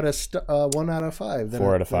weigh out a 1 out of 5 than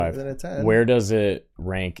 4 out of 5 than a 10. Where does it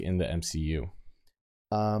rank in the MCU?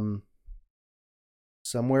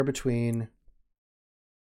 Somewhere between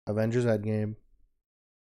Avengers Endgame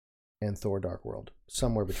and Thor Dark World.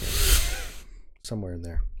 Somewhere between. Somewhere in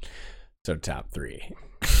there. So top 3.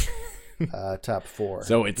 Top 4.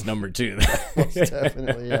 So it's number 2. Most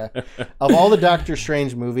definitely, yeah. Of all the Doctor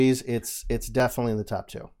Strange movies, it's definitely in the top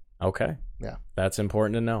 2. Okay. Yeah. That's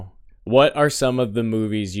important to know. What are some of the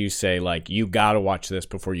movies you say, like, you got to watch this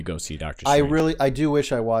before you go see Doctor Strange? I do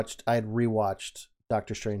wish I had rewatched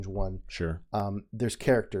Doctor Strange 1. Sure. There's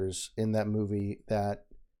characters in that movie that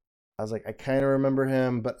I was like, I kind of remember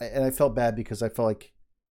him, and I felt bad because I felt like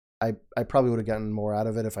I probably would have gotten more out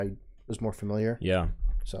of it if I was more familiar. Yeah.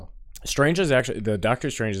 So... the Doctor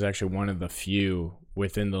Strange is actually one of the few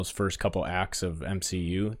within those first couple acts of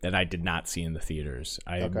MCU that I did not see in the theaters.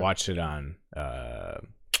 I watched it on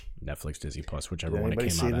Netflix, Disney Plus, whichever one it came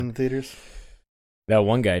out on. Did anybody see it in the theaters? That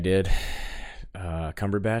one guy did.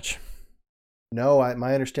 Cumberbatch. No,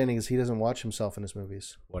 my understanding is he doesn't watch himself in his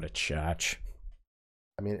movies. What a chotch.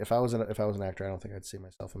 I mean, if I was an actor, I don't think I'd see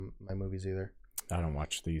myself in my movies either. I don't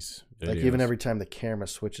watch these videos. Like even every time the camera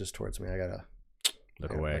switches towards me, I gotta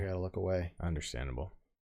look away. I gotta look away. Understandable.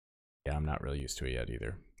 Yeah, I'm not really used to it yet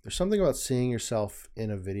either. There's something about seeing yourself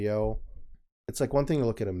in a video. It's like one thing to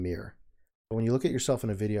look at a mirror, but when you look at yourself in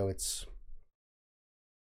a video, it's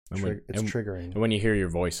triggering. And when you hear your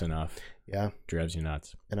voice enough, yeah, drives you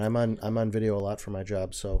nuts. And I'm on video a lot for my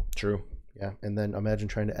job, so true. Yeah, and then imagine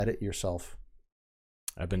trying to edit yourself.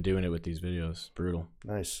 I've been doing it with these videos. Brutal.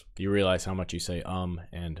 Nice. You realize how much you say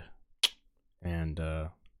and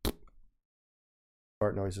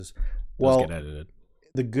fart noises. Well, get edited.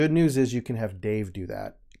 The good news is you can have Dave do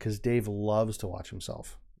that because Dave loves to watch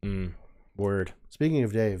himself. Word. Speaking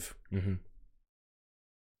of Dave,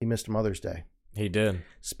 he missed Mother's Day. He did.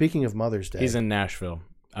 Speaking of Mother's Day, he's in Nashville.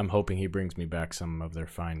 I'm hoping he brings me back some of their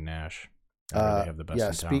fine Nash. They have the best in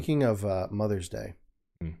town. Speaking of Mother's Day,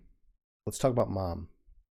 let's talk about Mom.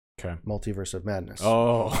 Okay. Multiverse of Madness.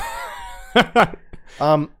 Oh.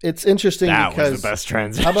 It's interesting that because was the best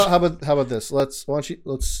transition. How about this?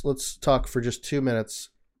 Let's talk for just 2 minutes.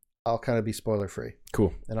 I'll kind of be spoiler free.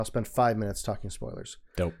 Cool. And I'll spend 5 minutes talking spoilers.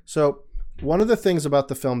 Dope. So one of the things about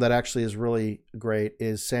the film that actually is really great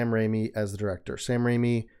is Sam Raimi as the director. Sam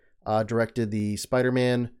Raimi directed the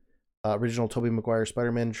Spider-Man, original Tobey Maguire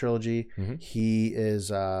Spider-Man trilogy. He is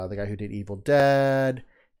the guy who did Evil Dead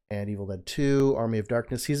and Evil Dead 2, Army of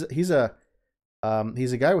Darkness. He's a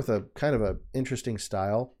guy with a kind of a interesting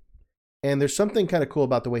style, and there's something kind of cool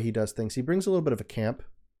about the way he does things. He brings a little bit of a camp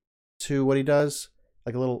to what he does,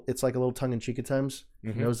 it's like a little tongue in cheek at times. He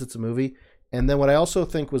knows it's a movie. And then what I also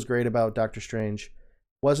think was great about Doctor Strange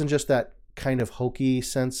wasn't just that kind of hokey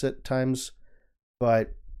sense at times,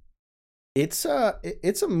 but it's a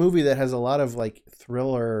movie that has a lot of like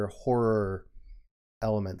thriller horror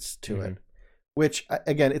elements to it. Which,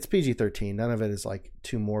 again, it's PG-13. None of it is, like,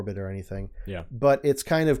 too morbid or anything. Yeah. But it's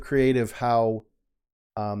kind of creative how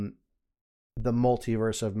the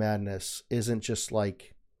Multiverse of Madness isn't just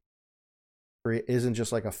like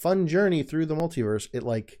a fun journey through the multiverse.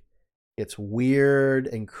 It's weird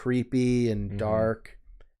and creepy and dark.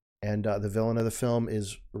 And the villain of the film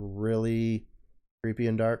is really creepy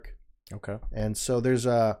and dark. Okay. And so there's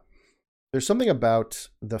something about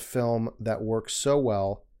the film that works so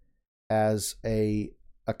well as a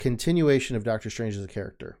continuation of Doctor Strange as a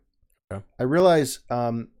character. Okay. I realize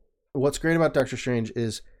what's great about Doctor Strange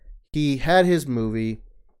is he had his movie.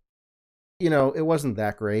 You know, it wasn't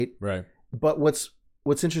that great. Right. But what's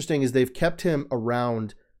interesting is they've kept him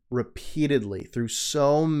around repeatedly through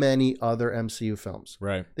so many other MCU films.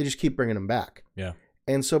 Right. They just keep bringing him back. Yeah.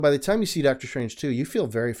 And so by the time you see Doctor Strange 2, you feel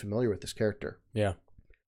very familiar with this character. Yeah.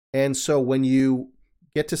 And so when you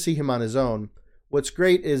get to see him on his own, what's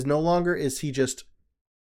great is no longer is he just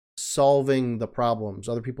solving the problems,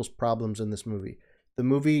 other people's problems in this movie. The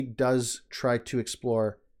movie does try to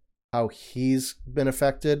explore how he's been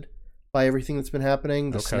affected by everything that's been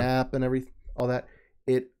happening, the snap and all that.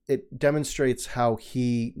 It demonstrates how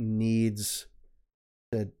he needs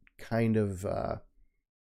to kind of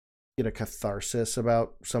get a catharsis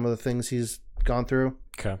about some of the things he's gone through.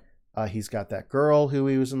 Okay. He's got that girl who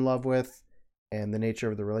he was in love with, and the nature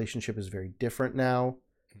of the relationship is very different now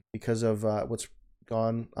because of what's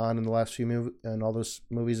gone on in the last few movies and all those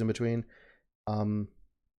movies in between.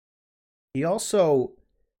 He also,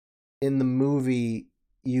 in the movie,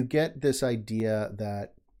 you get this idea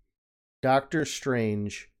that Doctor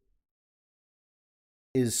Strange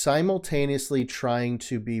is simultaneously trying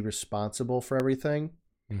to be responsible for everything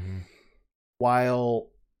while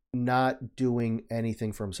not doing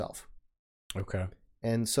anything for himself. Okay.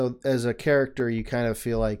 And so as a character, you kind of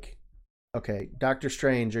feel like, okay, Doctor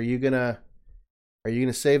Strange, are you gonna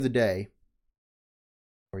save the day,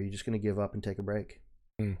 or are you just gonna give up and take a break?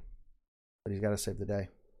 But he's got to save the day.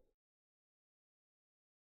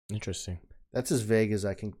 Interesting. That's as vague as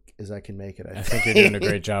I can make it. I think you're doing a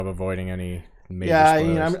great job avoiding any major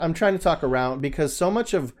spoilers. Yeah, I'm trying to talk around because so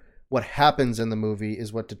much of what happens in the movie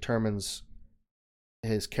is what determines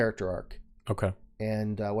his character arc. Okay.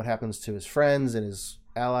 And what happens to his friends and his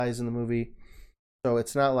allies in the movie. So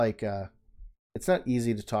it's not like it's not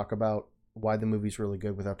easy to talk about why the movie's really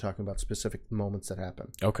good without talking about specific moments that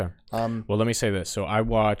happen. Okay. Well, let me say this. So I've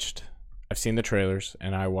seen the trailers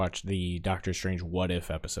and I watched the Doctor Strange What If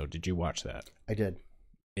episode. Did you watch that? I did.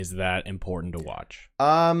 Is that important to watch?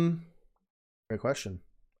 Great question.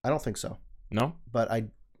 I don't think so. No? But I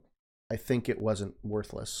think it wasn't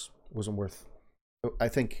worthless. It wasn't worth. I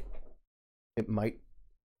think it might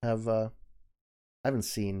have. I haven't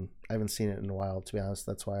seen it in a while, to be honest.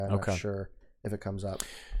 That's why I'm not sure if it comes up.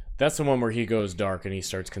 That's the one where he goes dark and he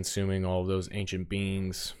starts consuming all of those ancient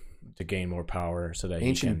beings to gain more power, so that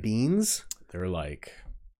ancient beings. They're like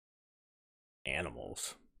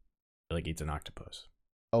animals. He like eats an octopus.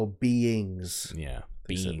 Oh, beings. Yeah,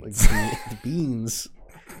 beings. Like beans,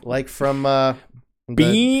 like from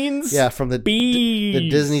beans. From the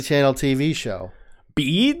Disney Channel TV show.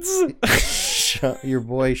 Beads. Your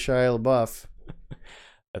boy Shia LaBeouf.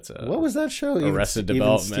 That's what was that show? Arrested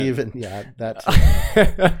Development. Steven, yeah, that.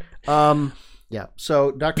 Yeah.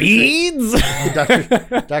 So Doctor Beads.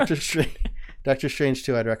 Doctor Strange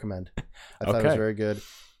 2, I'd recommend. I thought it was very good.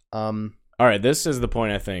 All right, this is the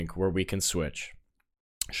point I think where we can switch.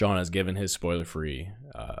 Sean has given his spoiler-free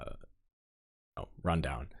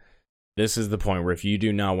rundown. This is the point where if you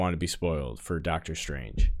do not want to be spoiled for Doctor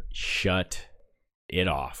Strange, shut it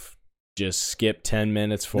off. Just skip 10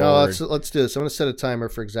 minutes forward. No, let's do this. I'm going to set a timer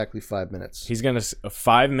for exactly 5 minutes. He's going to a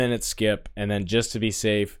 5-minute skip, and then just to be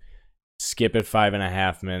safe, skip it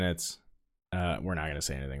 5.5 minutes. We're not going to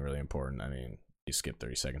say anything really important. I mean, you skip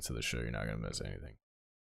 30 seconds of the show, you're not going to miss anything,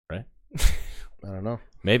 right? I don't know.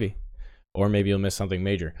 Maybe. Or maybe you'll miss something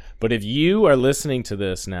major. But if you are listening to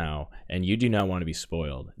this now and you do not want to be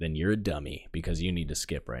spoiled, then you're a dummy because you need to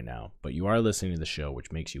skip right now. But you are listening to the show,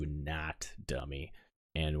 which makes you not dummy.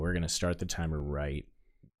 And we're going to start the timer right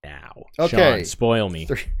now. Okay. Sean, spoil me.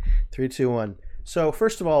 3, 2, 1. So,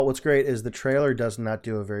 first of all, what's great is the trailer does not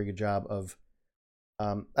do a very good job of...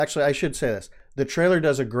 actually, I should say this. The trailer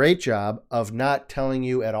does a great job of not telling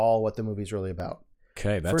you at all what the movie's really about.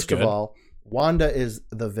 Okay, that's First good. of all, Wanda is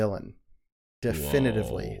the villain.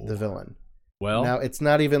 Definitively the villain. Well, now, it's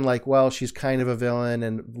not even like, well, she's kind of a villain,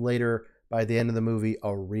 and later, by the end of the movie,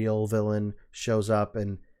 a real villain shows up,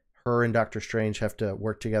 and her and Doctor Strange have to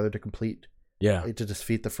work together to to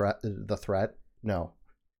defeat the threat. No.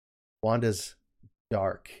 Wanda's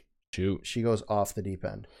dark. Shoot. She goes off the deep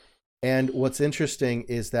end. And what's interesting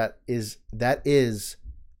is that is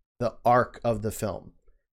the arc of the film.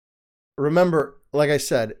 Remember, like I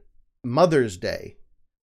said, Mother's Day,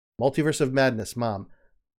 Multiverse of Madness, Mom.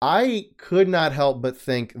 I could not help but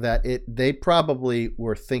think that they probably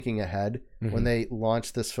were thinking ahead when they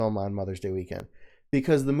launched this film on Mother's Day weekend,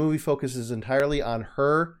 because the movie focuses entirely on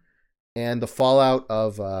her and the fallout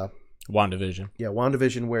of WandaVision. Yeah,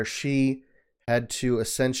 WandaVision, where she had to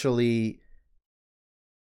essentially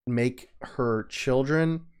make her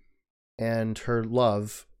children and her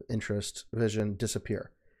love interest, Vision,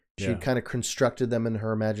 disappear. She kind of constructed them in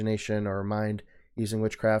her imagination or her mind using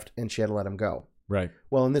witchcraft, and she had to let them go. Right.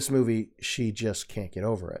 Well, in this movie, she just can't get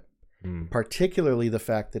over it. Particularly the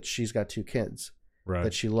fact that she's got 2 kids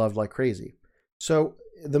that she loved like crazy. So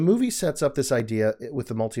the movie sets up this idea with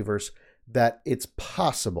the multiverse that it's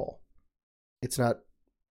possible. It's not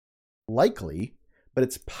likely, but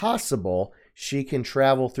it's possible she can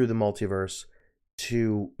travel through the multiverse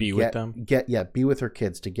to be with them. Be with her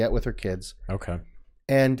kids, to get with her kids. Okay.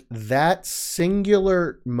 And that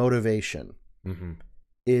singular motivation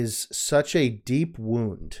is such a deep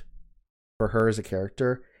wound for her as a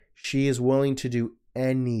character. She is willing to do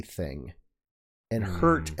anything and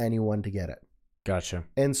hurt anyone to get it. Gotcha.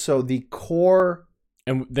 And so the core...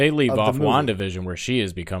 And they leave off WandaVision where she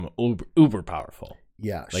has become uber powerful.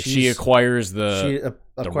 Yeah. Like she acquires the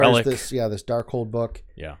relic. this Darkhold book.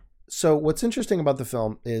 Yeah. So what's interesting about the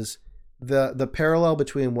film is the parallel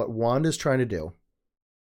between what Wanda's trying to do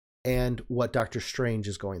and what Doctor Strange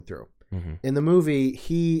is going through. Mm-hmm. In the movie,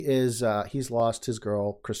 he's lost his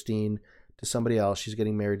girl, Christine, to somebody else. She's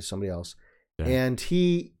getting married to somebody else. Yeah. And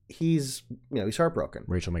he's heartbroken.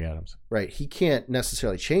 Rachel McAdams. Right. He can't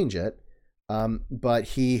necessarily change it. But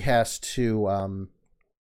he has to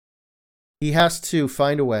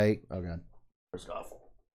find a way. Oh God. First off.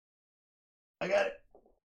 I got it.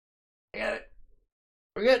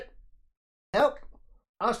 We're good. Help.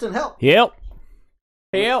 Austin, help. Help.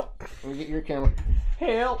 Let me get your camera.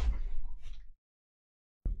 Help.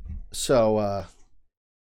 So,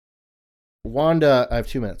 Wanda, I have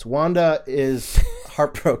 2 minutes. Wanda is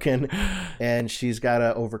heartbroken, and she's got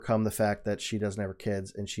to overcome the fact that she doesn't have her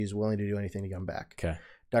kids, and she's willing to do anything to get them back. Okay.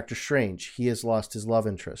 Doctor Strange, he has lost his love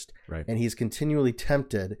interest, right, and he's continually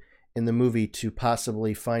tempted in the movie to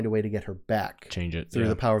possibly find a way to get her back, change it through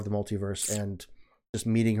the power of the multiverse, and just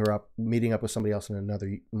meeting up with somebody else in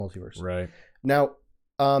another multiverse. Right. Now,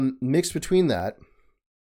 mixed between that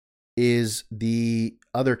is the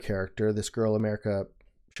other character, this girl, America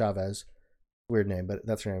Chavez. Weird name, but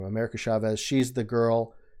that's her name, America Chavez. She's the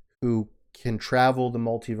girl who can travel the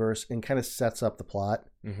multiverse and kind of sets up the plot.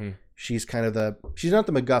 Mm-hmm. She's kind of she's not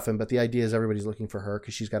the MacGuffin, but the idea is everybody's looking for her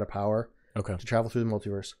because she's got a power to travel through the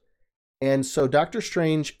multiverse. And so Doctor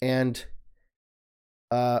Strange and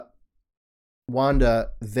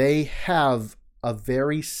Wanda, they have a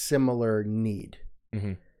very similar need.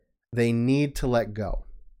 Mm-hmm. They need to let go.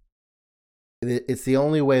 It's the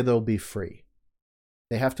only way they'll be free.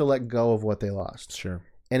 They have to let go of what they lost. Sure.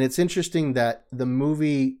 And it's interesting that the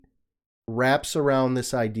movie wraps around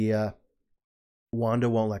this idea, Wanda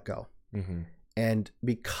won't let go. Mm-hmm. And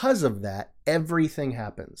because of that, everything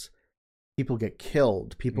happens. People get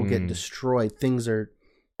killed. People get destroyed.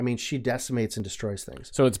 She decimates and destroys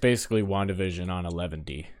things. So it's basically WandaVision on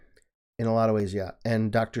 11D. In a lot of ways, yeah.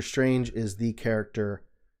 And Doctor Strange is the character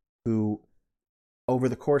who, over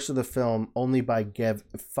the course of the film, only by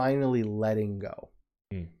finally letting go,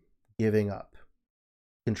 giving up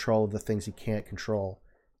control of the things he can't control,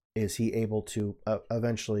 is he able to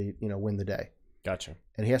eventually, win the day. Gotcha.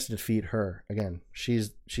 And he has to defeat her again.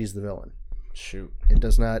 She's the villain. Shoot. It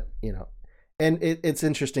does not, and it's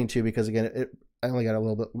interesting too because again, I only got a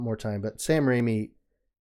little bit more time, but Sam Raimi,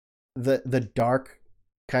 the dark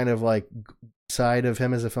kind of like side of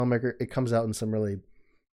him as a filmmaker, it comes out in some really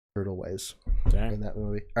brutal ways. Dang. In that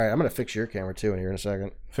movie. All right, I'm gonna fix your camera too in here in a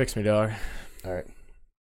second. Fix me, dog. All right.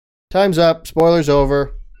 Time's up. Spoilers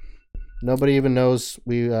over. Nobody even knows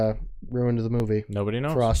we ruined the movie. Nobody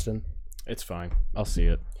knows. For Austin. It's fine. I'll see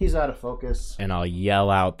it. He's out of focus. And I'll yell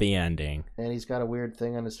out the ending. And he's got a weird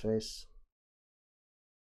thing on his face.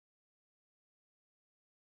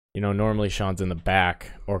 Normally Sean's in the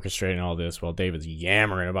back orchestrating all this while David's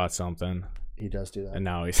yammering about something. He does do that. And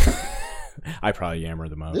now he's... I probably yammer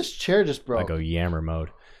the most. This chair just broke. I go yammer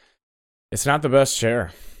mode. It's not the best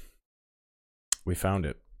chair. We found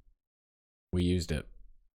it. We used it.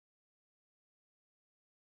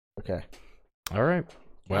 Okay. All right.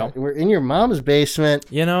 Well, we're in your mom's basement.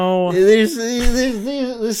 There's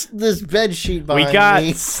this bed sheet behind me. We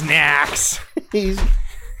got snacks.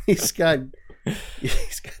 He's got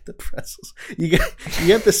the pretzels. You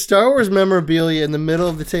got the Star Wars memorabilia in the middle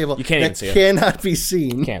of the table. You can't even see it. Cannot be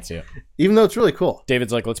seen. You can't see it. Even though it's really cool.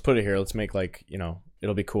 David's like, let's put it here. Let's make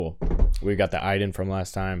it'll be cool. We got the Iden from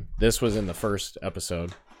last time. This was in the first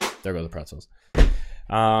episode. There go the pretzels.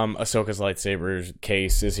 Ahsoka's lightsaber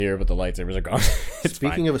case is here, but the lightsabers are gone.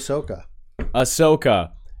 Speaking of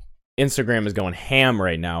Ahsoka, Instagram is going ham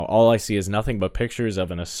right now. All I see is nothing but pictures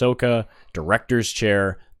of an Ahsoka director's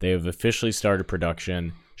chair. They have officially started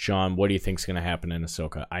production. Sean, what do you think's going to happen in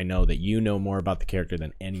Ahsoka? I know that you know more about the character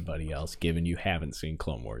than anybody else, given you haven't seen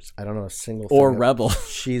Clone Wars. I don't know a single thing. Or Rebel.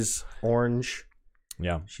 She's orange.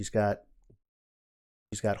 Yeah. She's got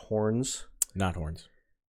horns. Not horns.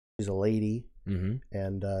 She's a lady. Mm-hmm.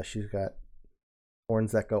 And she's got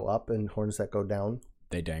horns that go up and horns that go down.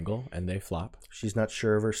 They dangle and they flop. She's not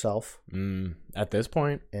sure of herself. At this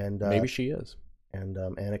point, and maybe she is. And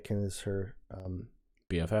Anakin is her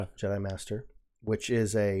BFF, Jedi Master, which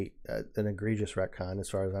is an egregious retcon as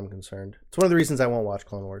far as I'm concerned. It's one of the reasons I won't watch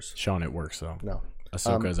Clone Wars. Sean, it works though. No,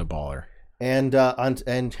 Ahsoka is a baller.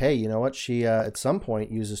 And hey, you know what? She at some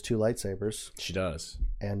point uses 2 lightsabers. She does.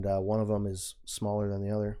 And one of them is smaller than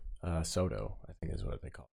the other. Soto, I think is what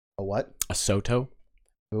they call it. A what? A Soto.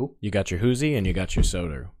 Who? You got your Hoosie and you got your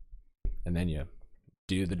Soda. And then you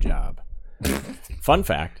do the job. Fun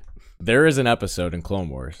fact, there is an episode in Clone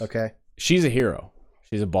Wars. Okay. She's a hero.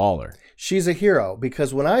 She's a baller. She's a hero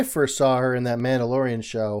because when I first saw her in that Mandalorian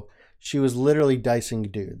show, she was literally dicing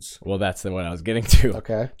dudes. Well, that's what I was getting to.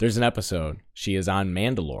 Okay. There's an episode. She is on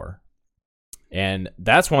Mandalore. And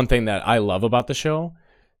that's one thing that I love about the show.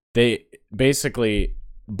 They basically,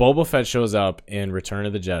 Boba Fett shows up in Return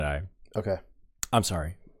of the Jedi. Okay. I'm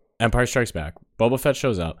sorry. Empire Strikes Back. Boba Fett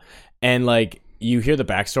shows up. And like, you hear the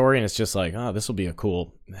backstory and it's just like, oh, this will be a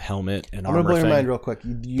cool helmet and armor I'm going to blow thing. your mind real quick.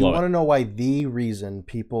 You want to know why the reason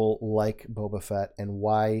people like Boba Fett and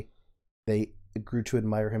why they grew to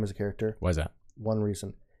admire him as a character? Why is that? One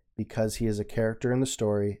reason. Because he is a character in the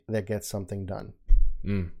story that gets something done.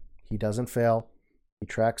 He doesn't fail. He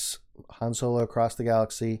tracks Han Solo across the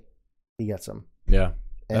galaxy. He gets him. Yeah,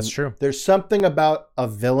 and that's true. There's something about a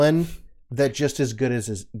villain that just is good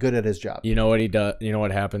at his job. You know what he does? You know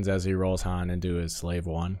what happens as he rolls Han into his Slave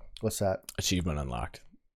 1? What's that? Achievement unlocked.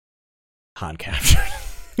 Han captured.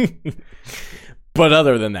 But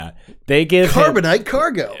other than that, they give Carbonite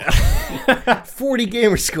cargo. 40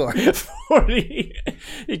 gamer score. 40.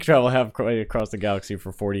 He can travel halfway across the galaxy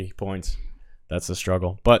for 40 points. That's the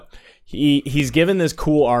struggle. But he's given this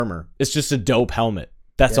cool armor. It's just a dope helmet.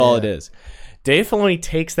 That's all it is. Dave Filoni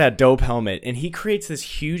takes that dope helmet and he creates this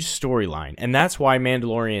huge storyline. And that's why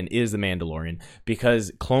Mandalorian is the Mandalorian.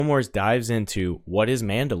 Because Clone Wars dives into what is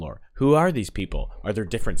Mandalore? Who are these people? Are there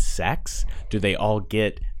different sects? Do they all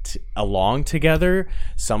get along together?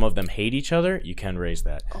 Some of them hate each other. You can raise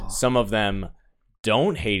that. Some of them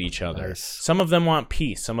don't hate each other. Nice. Some of them want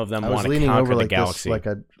peace. Some of them want to conquer over the like galaxy.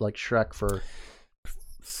 This, like Shrek for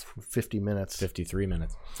 50 minutes. 53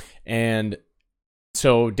 minutes. And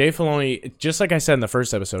so Dave Filoni, just like I said in the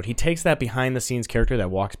first episode, he takes that behind-the-scenes character that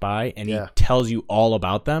walks by and he tells you all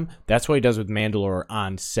about them. That's what he does with Mandalore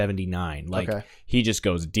on 79. Like, he just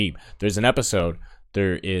goes deep. There's an episode.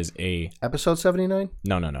 There is a... Episode 79?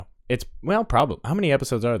 No. It's, well, probably. How many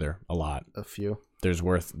episodes are there? A lot. A few.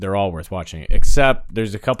 They're all worth watching. Except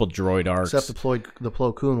there's a couple droid arcs. Except the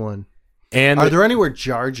Plo Koon one. And are there anywhere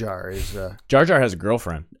Jar Jar is... Jar Jar has a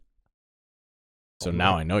girlfriend. So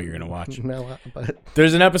now I know you're gonna watch. No, but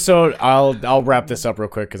there's an episode. I'll wrap this up real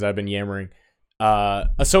quick because I've been yammering.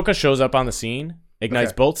 Ahsoka shows up on the scene,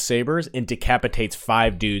 ignites both sabers, and decapitates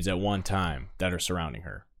 5 dudes at one time that are surrounding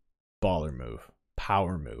her. Baller move,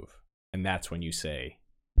 power move, and that's when you say,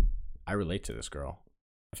 "I relate to this girl."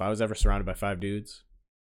 If I was ever surrounded by 5 dudes,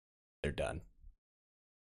 they're done.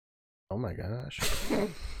 Oh my gosh.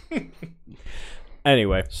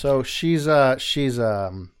 Anyway, so she's a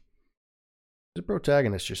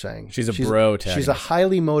protagonist, you're saying? She's a protagonist. She's a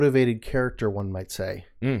highly motivated character, one might say.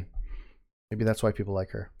 Maybe that's why people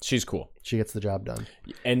like her. She's cool. She gets the job done.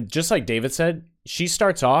 And just like David said, she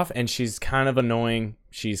starts off and she's kind of annoying.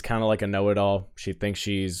 She's kind of like a know-it-all. She thinks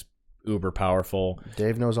she's uber powerful.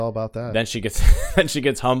 Dave knows all about that. Then she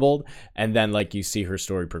gets humbled, and then like you see her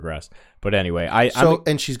story progress. But anyway,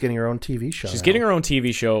 and she's getting her own TV show. She's getting her own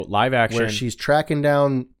TV show, live action, where she's tracking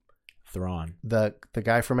down Thrawn, the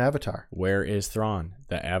guy from Avatar. Where is Thrawn,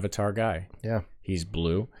 the Avatar guy? Yeah, he's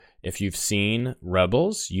blue. If you've seen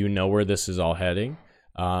Rebels, you know where this is all heading.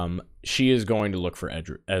 She is going to look for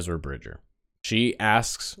Ezra Bridger. She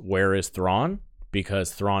asks, "Where is Thrawn?"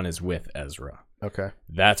 Because Thrawn is with Ezra. Okay,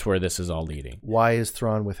 that's where this is all leading. Why is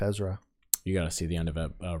Thrawn with Ezra? You got to see the end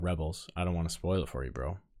of Rebels. I don't want to spoil it for you,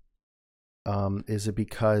 bro. Is it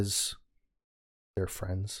because they're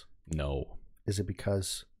friends? No. Is it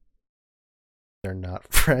because they're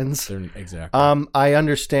not friends? Exactly. I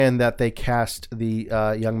understand that they cast the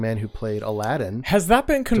young man who played Aladdin. Has that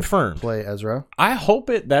been confirmed? To play Ezra. I hope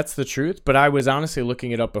that's the truth, but I was honestly looking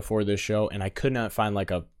it up before this show, and I could not find like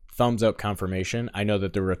a thumbs up confirmation. I know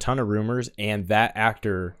that there were a ton of rumors, and that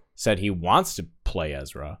actor said he wants to play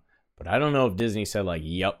Ezra, but I don't know if Disney said like,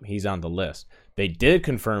 "Yep, he's on the list." They did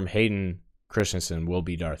confirm Hayden Christensen will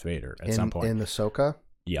be Darth Vader at some point in Ahsoka.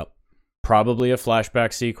 Yep. Probably a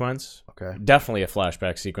flashback sequence. Okay. Definitely a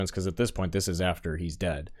flashback sequence because at this point, this is after he's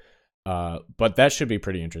dead. But that should be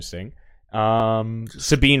pretty interesting.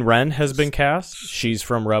 Sabine Wren has been cast. She's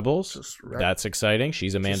from Rebels. That's exciting.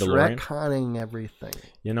 She's a Mandalorian. Just retconning everything.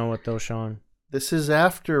 You know what though, Sean? This is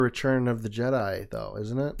after Return of the Jedi, though,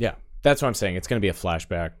 isn't it? Yeah, that's what I'm saying. It's going to be a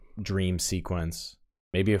flashback dream sequence.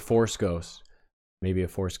 Maybe a Force ghost. Maybe a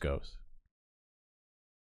Force ghost.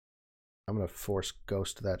 I'm gonna force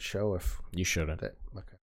ghost that show if you shouldn't. Okay.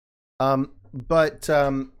 But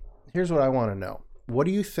here's what I want to know: what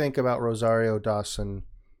do you think about Rosario Dawson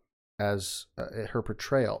as her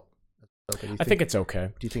portrayal? Ahsoka? I think it's okay.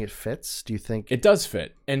 Do you think it fits? Do you think it does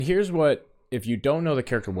fit? And here's what: if you don't know the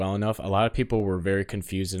character well enough, a lot of people were very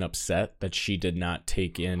confused and upset that she did not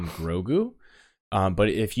take in Grogu. But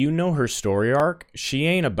if you know her story arc, she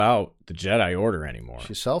ain't about the Jedi Order anymore.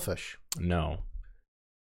 she's selfish? No.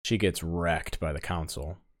 She gets wrecked by the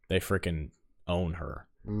council. They freaking own her.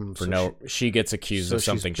 She gets accused of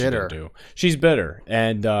something she didn't do. She's bitter.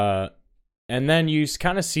 And then you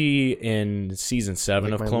kind of see in season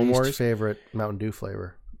 7 of Clone Wars. My least favorite Mountain Dew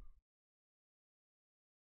flavor.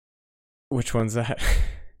 Which one's that?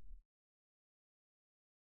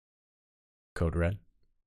 Code Red.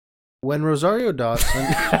 When Rosario Dawson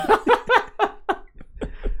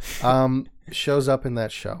shows up in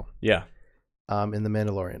that show. Yeah. In The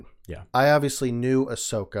Mandalorian. Yeah. I obviously knew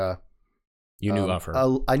Ahsoka. You knew of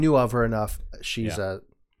her. I knew of her enough. She's a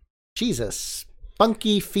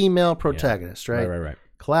spunky female protagonist, right? Right.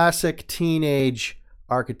 Classic teenage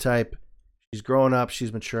archetype. She's growing up.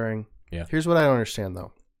 She's maturing. Yeah. Here's what I don't understand,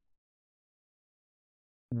 though.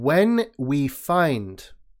 When we find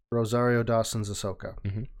Rosario Dawson's Ahsoka,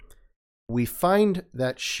 we find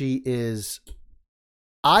that she is...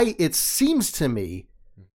 it seems to me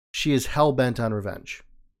she is hell-bent on revenge.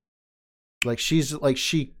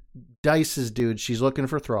 She dices dudes. She's looking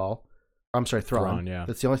for Thrawn. Yeah.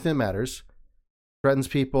 That's the only thing that matters. Threatens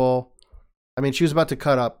people. I mean, she was about to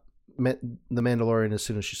cut up the Mandalorian as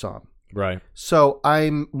soon as she saw him. Right. So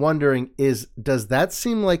I'm wondering, does that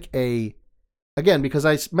seem like again, because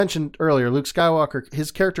I mentioned earlier, Luke Skywalker,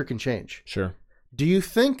 his character can change. Sure. Do you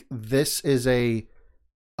think this is a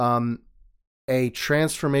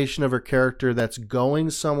transformation of her character that's going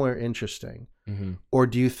somewhere interesting? Mm-hmm. Or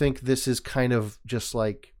do you think this is kind of just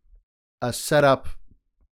like a setup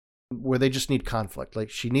where they just need conflict? Like,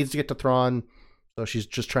 she needs to get to Thrawn, so she's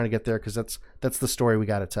just trying to get there because that's the story we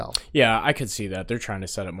got to tell. Yeah, I could see that. They're trying to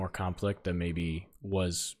set up more conflict than maybe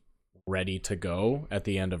was ready to go at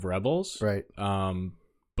the end of Rebels. Right.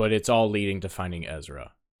 But it's all leading to finding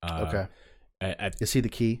Ezra. Okay. Is he the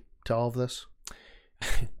key to all of this?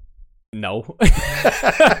 No.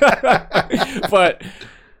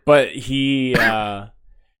 but he not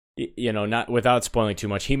without spoiling too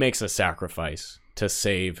much, he makes a sacrifice to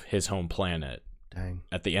save his home planet. Dang.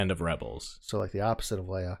 At the end of Rebels. So like the opposite of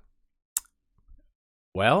Leia.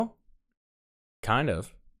 Well, kind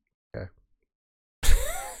of. Okay.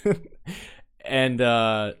 And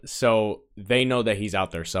so they know that he's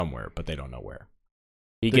out there somewhere, but they don't know where.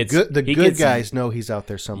 The good guys know he's out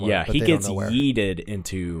there somewhere. Yeah, but he they gets don't know where. yeeted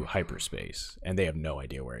into hyperspace, and they have no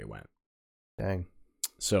idea where he went. Dang.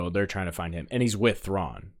 So they're trying to find him, and he's with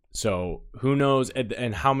Thrawn. So who knows?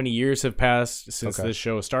 And how many years have passed since this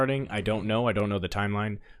show is starting? I don't know. I don't know the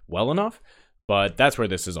timeline well enough, but that's where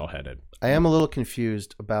this is all headed. I am a little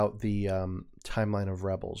confused about the timeline of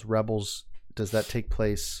Rebels. Rebels, does that take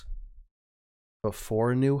place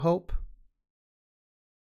before A New Hope?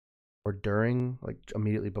 Or during, like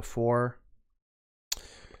immediately before?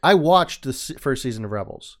 I watched the first season of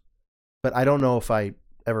Rebels, but I don't know if I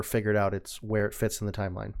ever figured out where it fits in the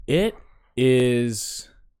timeline.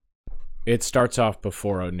 It starts off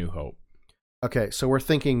before A New Hope. Okay, so we're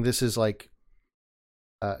thinking this is like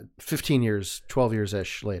 15 years, 12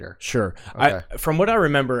 years-ish later. Sure. Okay. From what I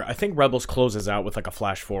remember, I think Rebels closes out with like a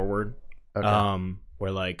flash forward. Okay.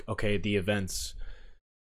 Where like, okay, the events...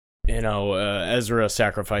 Ezra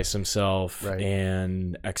sacrificed himself, right,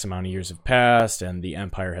 and X amount of years have passed, and the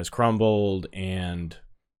Empire has crumbled, and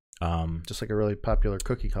just like a really popular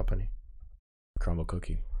cookie company. Crumble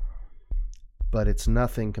Cookie. But it's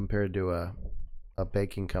nothing compared to a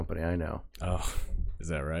baking company I know. Oh, is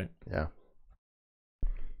that right? Yeah.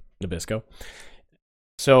 Nabisco.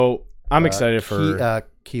 So I'm excited for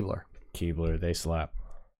Keebler. Keebler, they slap.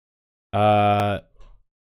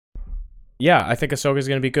 Yeah, I think Ahsoka's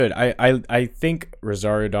going to be good. I think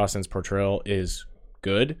Rosario Dawson's portrayal is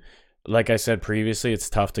good. Like I said previously, it's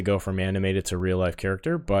tough to go from animated to real life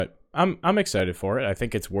character, but I'm excited for it. I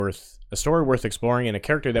think it's a story worth exploring, and a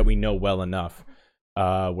character that we know well enough,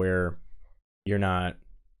 where you're not,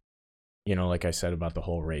 like I said about the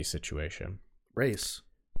whole Rey situation. Ray.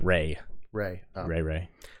 Ray.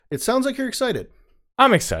 It sounds like you're excited.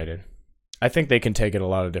 I'm excited. I think they can take it a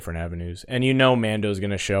lot of different avenues, and Mando's going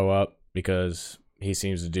to show up, because he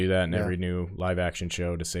seems to do that in every new live action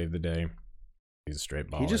show to save the day. He's a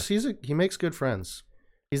straight baller. He makes good friends.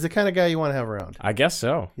 He's the kind of guy you want to have around. I guess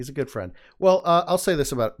so. He's a good friend. Well, I'll say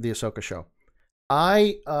this about the Ahsoka show.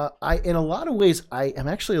 I in a lot of ways, I am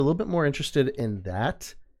actually a little bit more interested in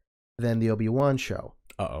that than the Obi-Wan show.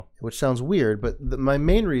 Which sounds weird, but my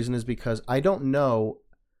main reason is because I don't know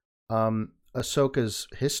Ahsoka's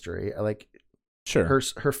history. Like, Sure.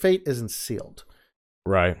 Her fate isn't sealed.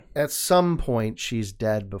 Right. At some point, she's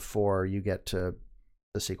dead before you get to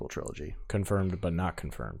the sequel trilogy. Confirmed, but not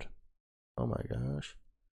confirmed. Oh my gosh.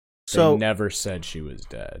 They never said she was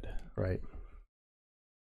dead. Right.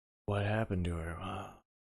 What happened to her? Wow.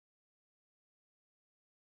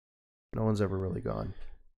 No one's ever really gone.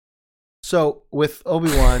 So with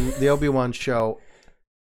Obi-Wan, the Obi-Wan show,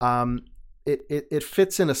 it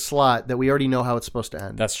fits in a slot that we already know how it's supposed to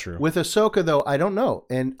end. That's true. With Ahsoka, though, I don't know.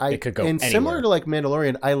 And it could go anywhere. Similar to like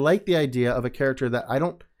Mandalorian, I like the idea of a character that I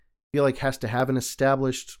don't feel like has to have an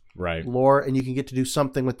established lore, and you can get to do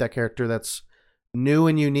something with that character that's new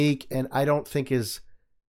and unique, and I don't think is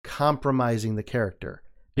compromising the character.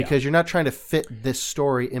 Because you're not trying to fit this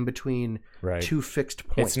story in between two fixed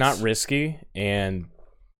points. It's not risky, and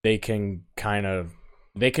they can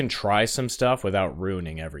try some stuff without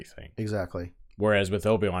ruining everything. Exactly. Whereas with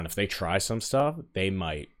Obi-Wan, if they try some stuff, they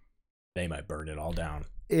might burn it all down.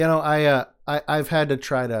 You know, I've had to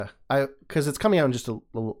try to because it's coming out in just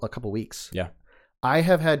a couple weeks. Yeah. I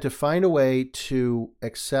have had to find a way to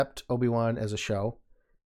accept Obi-Wan as a show.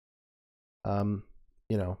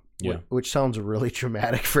 You know, which sounds really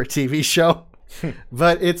dramatic for a TV show,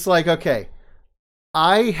 but it's like, okay,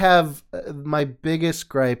 I have my biggest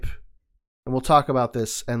gripe, and we'll talk about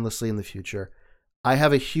this endlessly in the future. I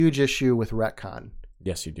have a huge issue with retcon.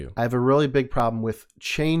 Yes, you do. I have a really big problem with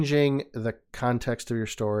changing the context of your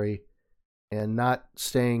story and not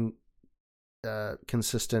staying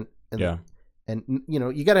consistent. And you know,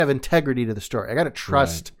 you got to have integrity to the story. I got to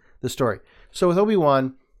trust the story. So with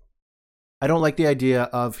Obi-Wan, I don't like the idea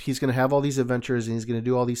of he's going to have all these adventures and he's going to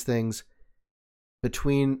do all these things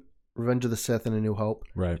between Revenge of the Sith and A New Hope.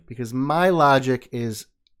 Right. Because my logic is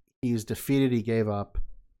he's defeated, he gave up.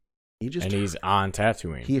 He's on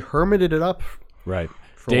Tatooine. He hermited it up for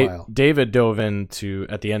a while. David dove into,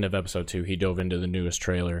 at the end of episode 2, he dove into the newest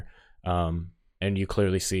trailer. And you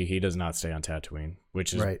clearly see he does not stay on Tatooine,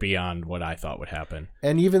 which is beyond what I thought would happen.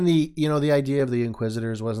 And even the idea of the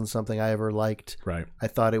Inquisitors wasn't something I ever liked. Right. I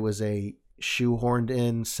thought it was a shoehorned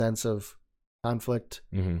in sense of conflict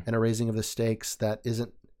and a raising of the stakes that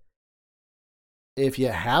isn't. If you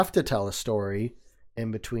have to tell a story in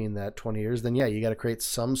between that 20 years, then you got to create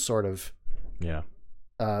some sort of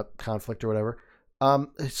conflict or whatever.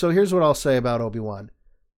 So here's what I'll say about Obi-Wan.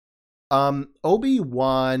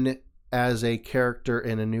 Obi-Wan as a character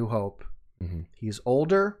in A New Hope, he's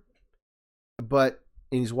older, and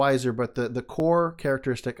he's wiser. But the core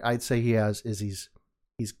characteristic I'd say he has is he's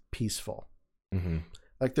peaceful.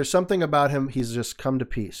 Like there's something about him. He's just come to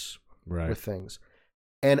peace with things.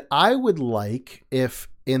 And I would like if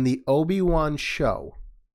in the Obi-Wan show,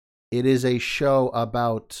 it is a show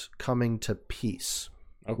about coming to peace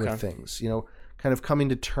with things. You know, kind of coming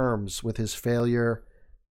to terms with his failure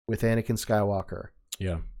with Anakin Skywalker.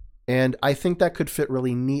 Yeah. And I think that could fit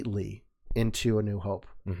really neatly into A New Hope.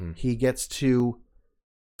 He gets to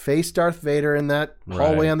face Darth Vader in that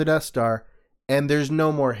hallway on the Death Star, and there's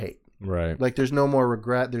no more hate. Right. Like there's no more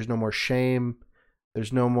regret. There's no more shame.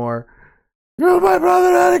 There's no more, you're my brother,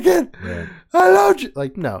 Anakin. Right. I love you.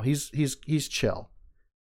 Like no, he's chill.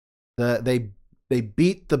 They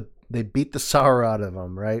beat the sour out of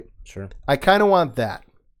him, right? Sure. I kind of want that.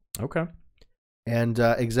 Okay. And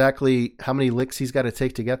exactly how many licks he's got to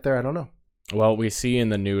take to get there, I don't know. Well, we see in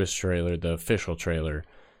the newest trailer, the official trailer,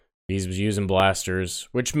 he's using blasters,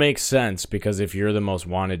 which makes sense because if you're the most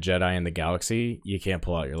wanted Jedi in the galaxy, you can't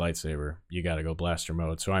pull out your lightsaber. You got to go blaster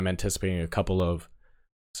mode. So I'm anticipating a couple of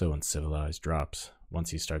so uncivilized drops once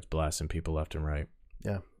he starts blasting people left and right.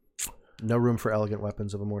 Yeah. No room for elegant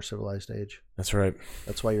weapons of a more civilized age. That's right.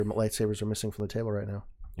 That's why your lightsabers are missing from the table right now.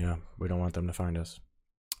 Yeah, we don't want them to find us.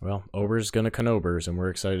 Well, Ober's gonna Canobers, and we're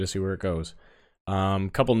excited to see where it goes.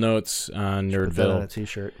 Couple notes on Nerdville. Put that on a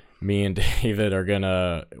t-shirt. Me and David we're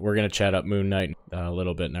gonna chat up Moon Knight a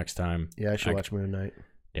little bit next time. Yeah, I should watch Moon Knight.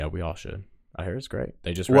 Yeah, we all should. I hear it's great.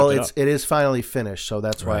 They just wrapped it up. It is finally finished, so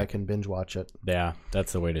that's why I can binge watch it. Yeah,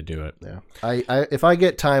 that's the way to do it. Yeah, I if I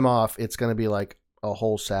get time off, it's gonna be like a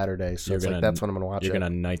whole Saturday. So it's like that's when I'm gonna watch it. You're gonna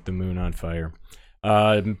night the moon on fire.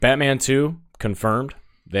 Batman 2 confirmed.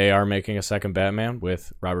 They are making a second Batman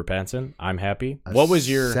with Robert Pattinson. I'm happy. What was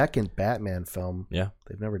your second Batman film? Yeah,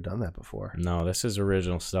 they've never done that before. No, this is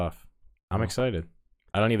original stuff. I'm excited.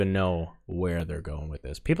 I don't even know where they're going with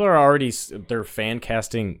this. People are they're fan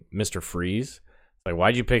casting Mr. Freeze. Like,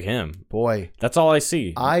 why'd you pick him? Boy, that's all I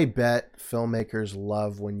see. I bet filmmakers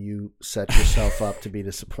love when you set yourself up to be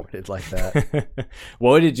disappointed like that.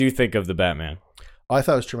 What did you think of the Batman? Oh, I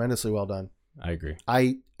thought it was tremendously well done. I agree.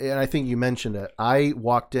 And I think you mentioned it. I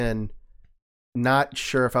walked in not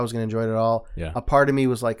sure if I was going to enjoy it at all. Yeah. A part of me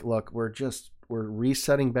was like, look, we're we're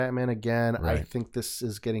resetting Batman again. I Right. think this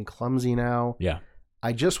is getting clumsy now. Yeah.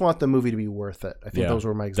 I just want the movie to be worth it. I think those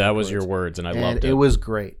were my exact That was words. your words, and I And loved it. it was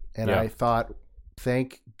great. And Yeah. I thought,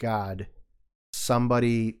 thank God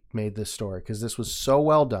somebody made this story, because this was so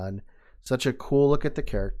well done. Such a cool look at the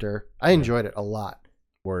character. I enjoyed it a lot.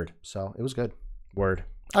 Word. So it was good. Word.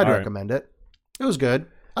 I'd All right. recommend it. It was good.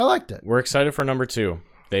 I liked it. We're excited for number 2.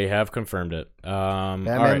 They have confirmed it.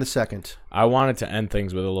 Batman all right. the Second. I wanted to end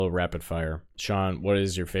things with a little rapid fire. Sean, what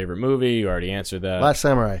is your favorite movie? You already answered that. Last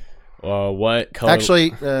Samurai. What color?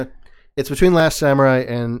 Actually, it's between Last Samurai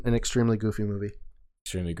and an extremely goofy movie.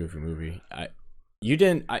 Extremely goofy movie.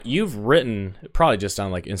 You've written, probably just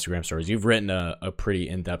on like Instagram stories, you've written a pretty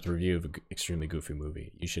in-depth review of an extremely goofy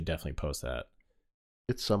movie. You should definitely post that.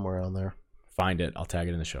 It's somewhere on there. Find it. I'll tag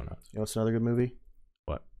it in the show notes. You know what's another good movie?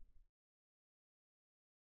 What?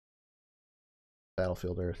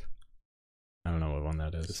 Battlefield Earth. I don't know what one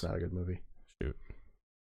that is. It's not a good movie. Shoot.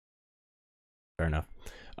 Fair enough.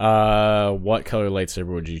 What color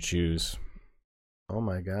lightsaber would you choose? Oh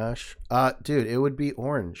my gosh. Dude, it would be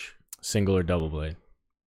orange. Single or double blade?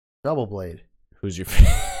 Double blade. Who's your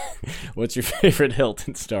What's your favorite hilt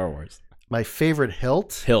in Star Wars? My favorite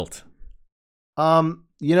hilt? Hilt.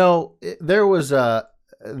 You know, it was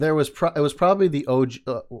probably the OG,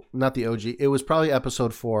 not the OG. It was probably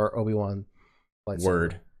episode 4 Obi-Wan lightsaber.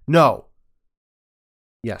 Word. No.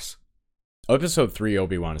 Yes. Episode 3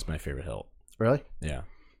 Obi-Wan is my favorite hilt. Really? Yeah.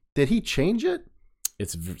 Did he change it?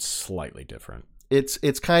 It's slightly different.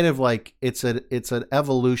 It's kind of like it's an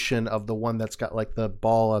evolution of the one that's got like the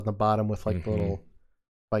ball on the bottom with like the little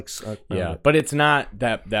spikes. Yeah, but it's not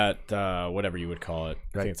that whatever you would call it.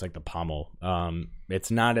 I Right. think it's like the pommel.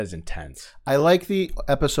 It's not as intense. I like the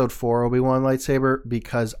episode 4 Obi-Wan lightsaber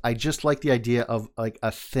because I just like the idea of like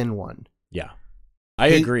a thin one. Yeah, I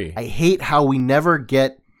agree. I hate how we never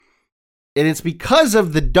get, and it's because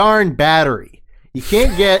of the darn battery. You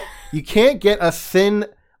can't get a thin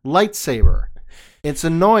lightsaber. It's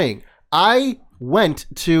annoying. I went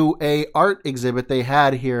to a art exhibit they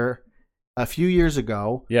had here a few years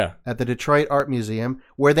ago. Yeah. At the Detroit Art Museum,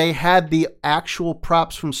 where they had the actual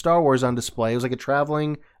props from Star Wars on display. It was like a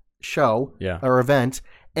traveling show or event,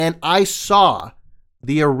 and I saw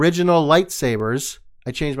the original lightsabers.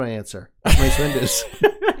 I changed my answer. It's Mace Windu's.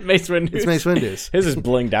 Mace Windu. It's Mace Windu's. His is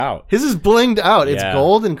blinged out. His is blinged out. It's Yeah.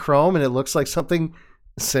 gold and chrome, and it looks like something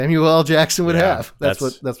Samuel L. Jackson would Yeah, have.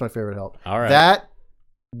 That's my favorite hilt. All right. That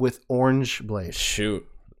with orange blade. Shoot.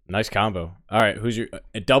 Nice combo. All right. Who's your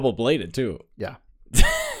double bladed too? Yeah.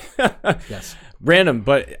 Yes. Random,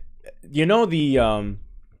 but you know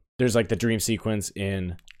there's like the dream sequence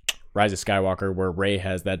in Rise of Skywalker where Rey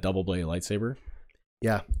has that double bladed lightsaber.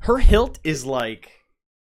 Yeah. Her hilt is like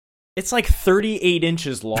it's like 38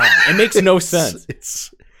 inches long. It makes no sense.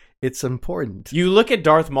 It's important. You look at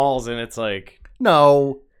Darth Maul's and it's like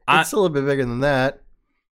No, it's a little bit bigger than that.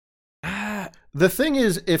 The thing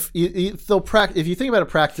is, if you think about it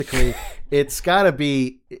practically, it's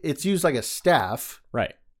used like a staff,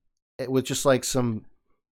 right, with just like some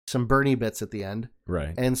Bernie bits at the end,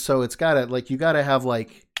 right, and so it's gotta you gotta have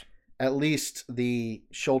like at least the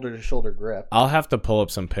shoulder to shoulder grip. I'll have to pull up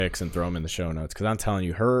some pics and throw them in the show notes because I'm telling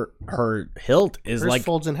you, her hilt is Hers like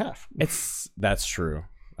folds in half. That's true.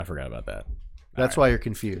 I forgot about that. That's why you're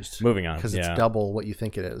confused. Moving on, because yeah. it's double what you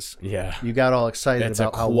think it is. Yeah, you got all excited it's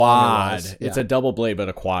about a how quad. long it was. It's a double blade, but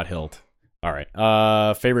a quad hilt. All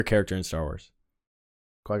right. Favorite character in Star Wars?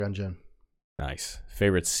 Qui-Gon Jinn. Nice.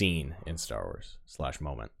 Favorite scene in Star Wars /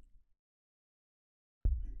 moment?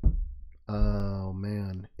 Oh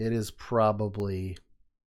man, it is probably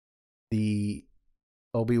the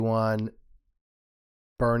Obi-Wan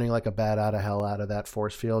burning like a bat out of hell out of that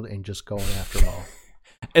force field and just going after Maul.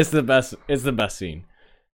 It's the best. It's the best scene.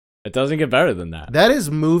 It doesn't get better than that. That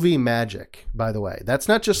is movie magic, by the way. That's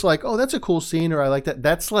not just like, oh, that's a cool scene or I like that.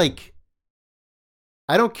 That's like,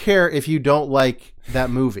 I don't care if you don't like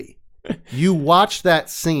that movie. You watch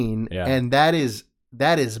that scene and that is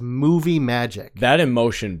movie magic. That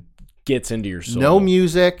emotion gets into your soul. No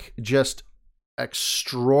music, just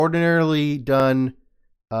extraordinarily done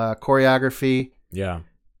choreography. Yeah.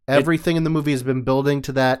 Everything in the movie has been building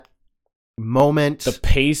to that moment. The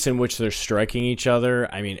pace in which they're striking each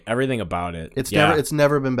other. I mean, everything about it. It's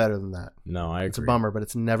never been better than that. No, I agree. It's a bummer, but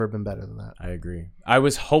it's never been better than that. I agree. I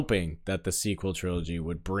was hoping that the sequel trilogy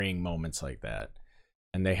would bring moments like that.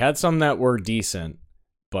 And they had some that were decent,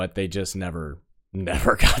 but they just never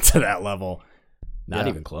got to that level. Not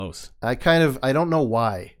even close. I don't know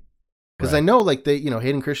why. Because I know like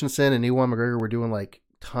Hayden Christensen and Ewan McGregor were doing like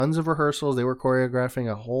tons of rehearsals. They were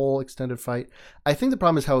choreographing a whole extended fight. I think the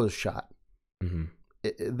problem is how it was shot. Mm-hmm.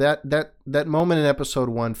 that moment in episode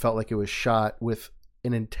 1 felt like it was shot with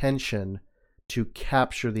an intention to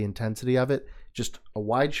capture the intensity of it. Just a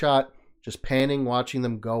wide shot, just panning, watching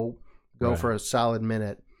them go Right. for a solid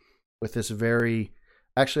minute with this very.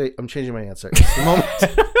 Actually, I'm changing my answer. It's the moment.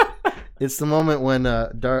 It's the moment when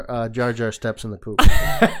Jar Jar steps in the poop.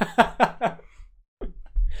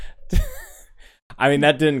 I mean,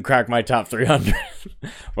 that didn't crack my top 300,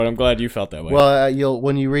 but I'm glad you felt that way. Well,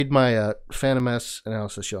 when you read my Phantom Menace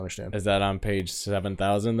analysis, you'll understand. Is that on page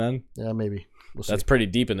 7,000 then? Yeah, maybe. We'll see. That's pretty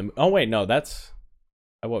deep in the. Oh wait, no, that's.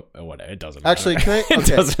 What? It doesn't. Actually,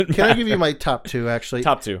 matter. Can I give you my top 2? Actually,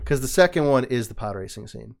 top 2? Because the second one is the pod racing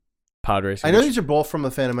scene. Pod racing. I know these are both from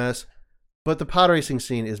the Phantom Menace, but the pod racing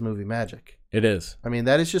scene is movie magic. It is. I mean,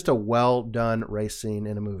 that is just a well done race scene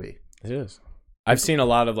in a movie. It is. I've seen a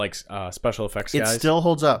lot of like special effects guys. It still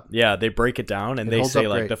holds up. Yeah, they break it down and they say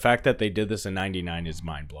like great. the fact that they did this in '99 is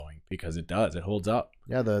mind blowing because it does. It holds up.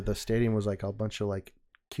 Yeah, the stadium was like a bunch of like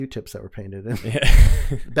Q-tips that were painted in.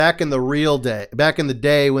 Yeah. Back in the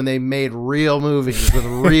day when they made real movies with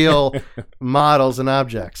real models and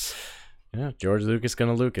objects. Yeah, George Lucas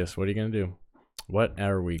gonna Lucas. What are you gonna do? What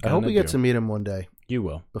are we gonna do? I hope we get to meet him one day. You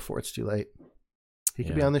will. Before it's too late. He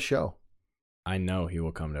could be on the show. I know he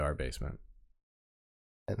will come to our basement.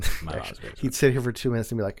 And My mom's basement. he'd sit here for 2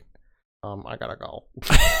 minutes and be like, I gotta go.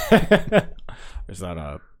 There's not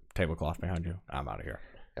a tablecloth behind you. I'm out of here.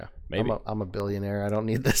 Yeah. Maybe. I'm a billionaire. I don't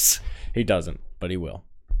need this. He doesn't, but he will.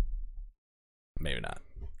 Maybe not.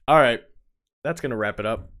 All right. That's going to wrap it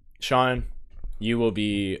up. Sean, you will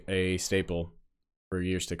be a staple for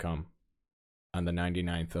years to come on the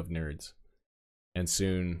 99th of Nerds. And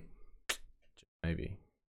soon, maybe,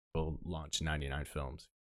 we'll launch 99 films,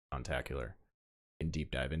 Seantacular, and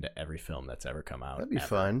deep dive into every film that's ever come out. That'd be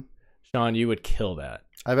fun. Sean, you would kill that.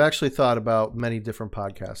 I've actually thought about many different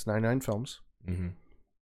podcasts. 99 films. Mm-hmm.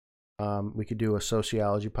 We could do a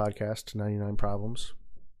sociology podcast, 99 Problems.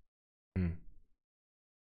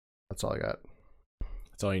 That's all I got.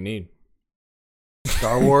 That's all you need.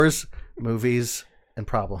 Star Wars, movies, and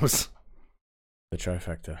problems. The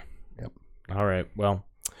trifecta. Yep. All right. Well,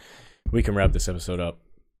 we can wrap this episode up.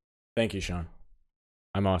 Thank you, Sean.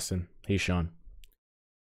 I'm Austin. He's Sean.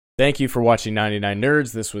 Thank you for watching 99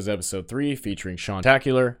 Nerds. This was episode 3 featuring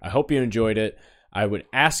Seantacular. I hope you enjoyed it. I would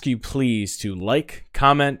ask you please to like,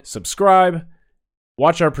 comment, subscribe,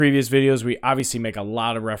 watch our previous videos. We obviously make a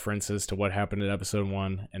lot of references to what happened in episode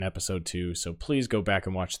 1 and episode 2, so please go back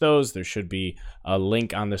and watch those. There should be a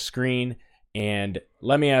link on the screen. And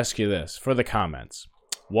let me ask you this for the comments.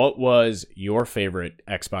 What was your favorite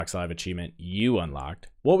Xbox Live achievement you unlocked?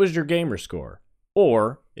 What was your gamer score?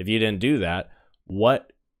 Or, if you didn't do that,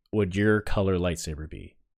 what would your color lightsaber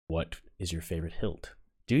be? What is your favorite hilt?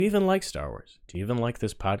 Do you even like Star Wars? Do you even like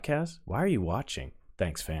this podcast? Why are you watching?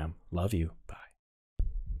 Thanks, fam. Love you.